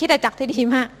เป็นคริสตจักรที่ดี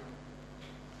มาก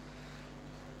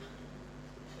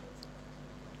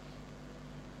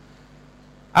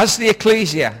As the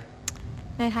ecclesia,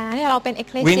 ในฐานะที่เราเป็นเอเ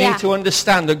คเล we เซีย need to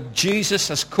understand that Jesus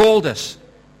has called us.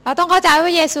 เราต้องเข้าใจว่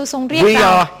าเยซูทรงเรียก We เร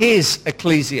า are His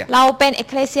ecclesia. เราเป็นเอ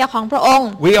เคเลเซียของพระองค์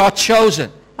We are chosen.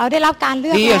 เราได้รับการเลื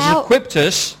อก He แล้ has ว equipped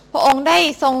us พระองค์ได้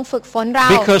ทรงฝึกฝนเรา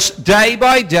because day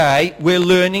by day we're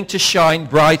learning to shine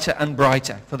brighter and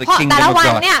brighter for the เพราะแต่ kingdom ละ of วัน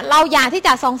God. เนี่ยเราอยากที่จ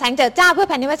ะส่องแสงเจิดจ้าเพื่อ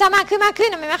แผ่นดินพระเจ้ามากขึ้นมากขึ้น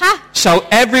เห็นไหมคะ So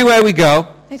everywhere we go,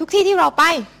 ในทุกที่ที่เราไป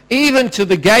even to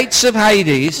the gates of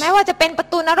Hades, แม้ว่าจะเป็นประ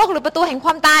ตูนรกหรือประตูแห่งค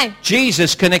วามตาย Jesus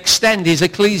can extend His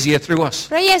ecclesia through us.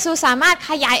 พระเยซูสามารถ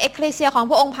ขยายเอเคเลเซียของ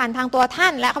พระองค์ผ่านทางตัวท่า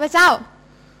นและข้าพเจ้า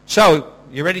So,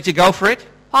 you ready to go for it?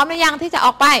 พร้อมหรือยังที่จะอ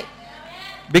อกไป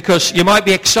Because you might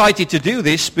be excited to do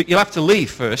this, but you'll have to leave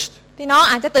first. พี่น้อง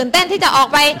อาจจะตื่นเต้นที่จะออก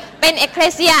ไปเป็นเอเคเล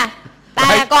เซียแต่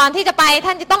ก่อนที่จะไป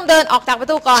ท่านจะต้องเดินออกจากประ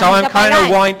ตูก่อน So ถึง I'm จะไป kind ได้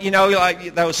of winding, you know, like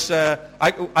there was,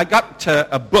 I got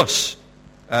a bus,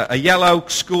 a yellow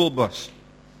school bus,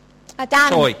 อาจาร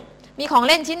ย์ toy, มีของ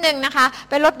เล่นชิ้นหนึ่งนะคะ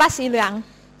เป็นรถบัสสีเหลือง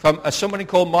from somebody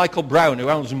called Michael Brown, who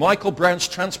owns Michael Brown's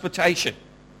Transportation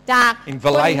จาก in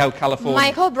Vallejo, California. ไม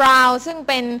เคิลบราวน์ซึ่ง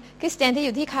เป็นคริสเตียนที่อ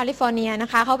ยู่ที่แคลิฟอร์เนียนะ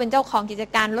คะเขาเป็นเจ้าของกิจ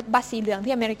การรถบัสสีเหลือง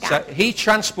ที่อเมริกา So he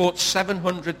transports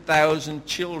 700,000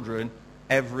 children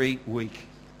every week.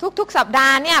 ทุกๆสัปดา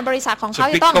ห์เนี่ยบริษัทของเขา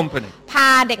It's a big จะต้อง company. พา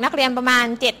เด็กนักเรียนประมาณ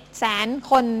 700,000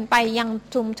 คนไปยัง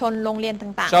ชุมชนโรงเรียน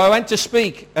ต่าง So I went to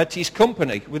speak at his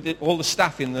company with all the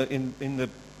staff in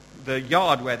the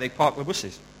yard where they park the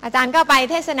buses. ๆอาจารย์ก็ไป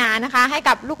เทศนานะคะให้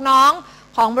กับลูกน้อง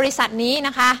ของบริษัทนี้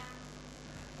นะคะ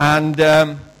And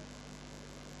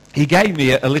he gave me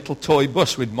a little toy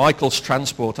bus with Michael's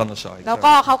Transport on the side. แล้ว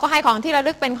ก็เขาก็ให้ของที่ระ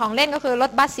ลึกเป็นของเล่นก็คือร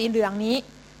ถบัสสีเหลืองนี้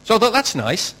So I thought, that's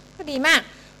nice. ก็ดีมาก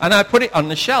And I put it on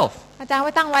the shelf. อาจารย์ไ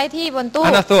ว้ตั้งไว้ที่บนตู้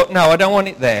And I thought, no, I don't want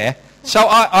it there. So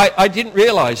I didn't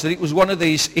realize that it was one of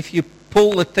these, if you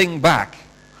pull the thing back,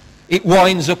 it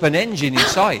winds up an engine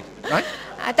inside, right?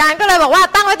 อาจารย์ก็เลยบอกว่า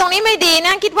ตั้งไว้ตรงนี้ไม่ดีน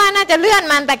ะคิดว่าน่าจะเลื่อน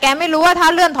มันแต่แกไม่รู้ว่าถ้า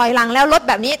เลื่อนถอยหลังแล้วรถ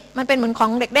แบบนี้มันเป็นเหมือนของ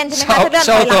เด็กเล่นใช่ไหมคะถ้าเลื่อน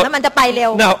ถอยหลังแล้วมันจะไปเร็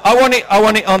ว No, I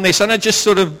want it on this, and I just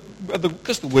sort of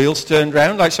because the wheels turned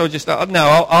round, like so. I just thought, no,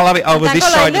 I'll have it over this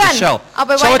side of the shell.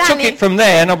 So I took it from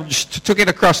there, and I just took it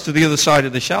across to the other side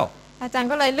of the shell. อาจารย์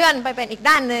ก็เลยเลื่อนไปเป็นอีก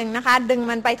ด้านหนึ่งนะคะดึง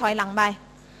มันไปถอยหลังไป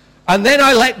And then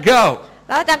I let go. แ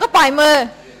ล้วอาจารย์ก็ปล่อยมือ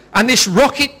And this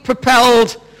rocket-propelled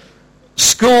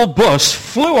school bus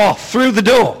flew off through the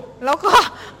door. แล้วก็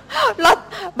รถ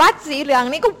บัสสีเหลือง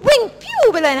นี่ก็วิ่งพิ้ว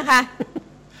ไปเลยนะคะ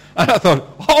And I thought,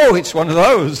 oh, it's one of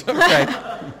those. Okay.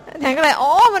 อาจารย์ก็เลย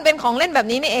มันเป็นของเล่นแบบ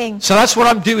นี้นี่เอง So that's what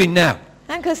I'm doing now.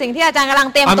 นั่นคือสิ่งที่อาจารย์กำลัง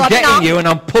เตรียมตัว I'm พี่น้อง getting you and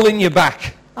I'm pulling you back.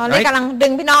 ตอนนี้กำลังดึ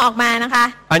งพี่น้องออกมานะคะ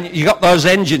And you got those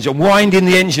engines, you're winding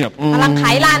the engine up. กำลังไข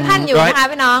ลานท่านอยู่นะคะ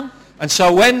พี่น้อง And so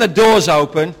when the doors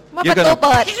open, เมื่อ you're ประตู going to เ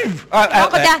ปิดเรา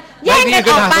ก็จะแย่งกัน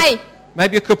ออกไป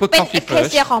maybe a cup of เป็น coffee เอกเค first.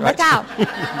 เซียของพระเจ้า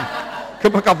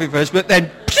Cup of coffee first, but then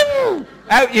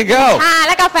out you go. ชาแ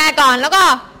ละกาแฟก่อนแล้วก็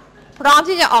พร้อม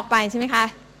ที่จะออกไปใช่ไหมคะ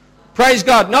Praise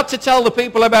God, not to tell the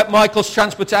people about Michael's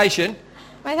transportation.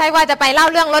 ไม่ใช่ว่าจะไปเล่า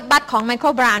เรื่องรถบัสของไมเคิ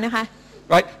ลบราวน์นะคะ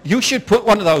Right? You should put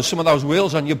some of those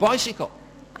wheels on your bicycle.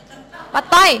 ป้า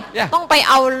ต้อย Yeah. ต้องไป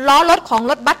เอาล้อรถของ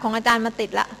รถบัสของอาจารย์มาติด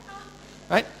ละ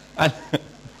Right?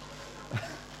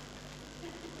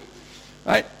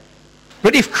 Right?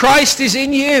 But if Christ is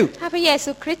in you, ถ้าพระเย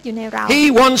ซูคริสต์อยู่ในเรา He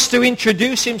wants to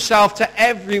introduce Himself to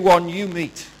everyone you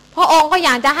meet. พระองค์ก็อย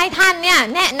ากจะให้ท่านเนี่ย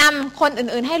แนะนำคน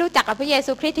อื่นๆให้รู้จักกับพระเย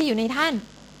ซูคริสต์ที่อยู่ในท่าน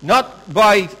Not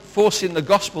by forcing the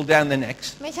gospel down their necks,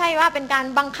 ไม่ใช่ว่าเป็นการ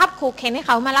บังคับขู่เข็นให้เ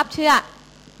ขามารับเชื่อ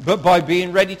but by being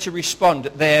ready to respond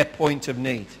at their point of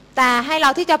need. แต่ให้เรา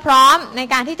ที่จะพร้อมใน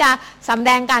การที่จะสำแด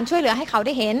งการช่วยเหลือให้เขาไ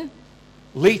ด้เห็น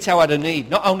Lito had a need.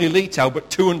 Not only Lito, but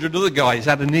 200 other guys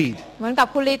had a need. เหมือนกับ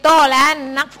คุณลีโต้และ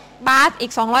นักบาสอี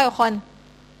ก200กว่าคน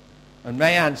And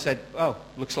Mayan said, oh,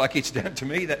 looks like it's down to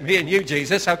me, that me and you,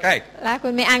 Jesus, okay. และคุ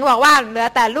ณเมย์อันก็บอกว่าเหลือ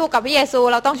แต่ลูกกับพระเยซู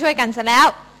เราต้องช่วยกันซะแล้ว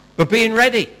But being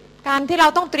ready, การที่เรา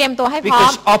ต้องเตรียมตัวให้พร้อ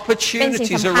ม because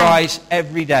opportunities arise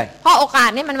every day. เพราะโอกาส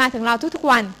นี่มันมาถึงเราทุก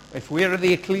ๆวัน If we are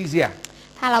the ecclesia,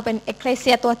 ถ้าเราเป็นเอกเลเ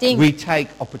ซียตัวจริง we take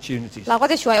opportunities. เราก็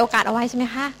จะช่วยโอกาสเอาไว้ใช่ไหม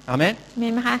คะ Amen? เม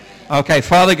นไหมคะ Okay,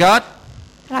 Father God,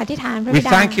 เราอธิษฐานพระ we บิด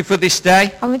า thank you for this day.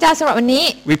 ขอบคุณพระเจ้าสำหรับวันนี้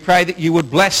We pray that you would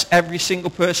bless every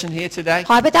single person here today.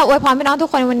 ขอให้พระเจ้าอวยพรพี่น้องทุก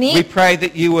คนวันนี้ We pray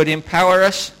that you would empower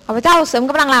us ขอพระเจ้าเสริม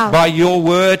กำลังเรา by your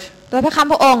word. โดยพระค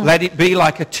ำพระองค์ Let it be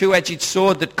like a two-edged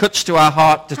sword that cuts to our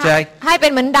heart today. ให้เป็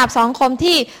นเหมือนดาบสองคม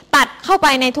ที่ตัดเข้าไป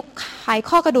ในทุกไข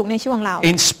ข้อกระดูกในชีวิตของเรา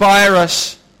Inspire us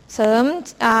เสริม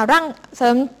เสริ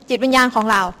มจิตวิญญาณของ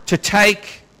เรา to take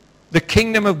the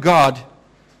kingdom of God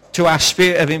to our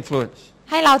sphere of influence.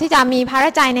 ให้เราที่จะมีภาร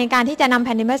ใจในการที่จะนำแ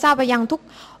ผ่นดินพระเจ้าไปยังทุก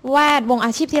แวดวงอ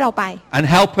าชีพที่เราไป And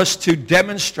help us to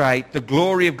demonstrate the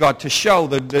glory of God, to show,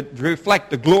 reflect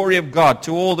the glory of God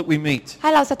to all that we meet. ให้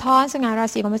เราสะท้อนสง่ารา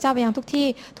ศีของพระเจ้าไปยังทุกที่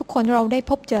ทุกคนที่เราได้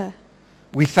พบเจอ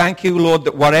We thank you, Lord,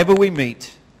 that whatever we meet,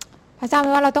 พระเจ้าไ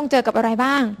ม่ว่าเราต้องเจอกับอะไร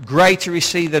บ้าง greater is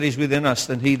He that is within us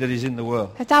than he that is in the world.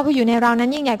 พระเจ้าผู้อยู่ในเรานั้น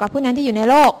ยิ่งใหญ่กว่าผู้นั้นที่อยู่ใน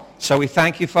โลก So we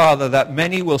thank you, Father, that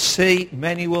many will see,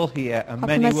 many will hear, and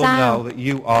many will know that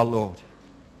you are Lord.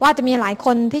 ว่าจะมีหลายค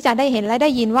นที่จะได้เห็นและได้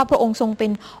ยินว่าพระองค์ทรงเป็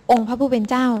นองค์พระผู้เป็น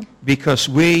เจ้า Because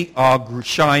we are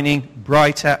shining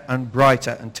brighter and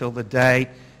brighter until the day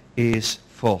is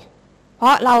full. เพร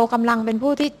าะเรากำลังเป็น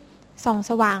ผู้ที่ส่อง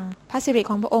สว่างพระสิริ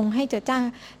ของพระองค์ให้เจิดจ้า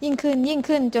ยิ่ง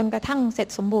ขึ้นจนกระทั่งเสร็จ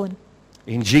สมบูรณ์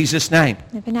In Jesus' name.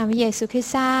 ในพระนามพระเยซูคริส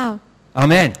ต์เจ้า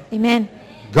Amen. อาเมน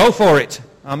Go for it.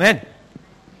 Amen.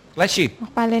 Bless you. ออ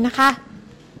กไปเลยนะคะ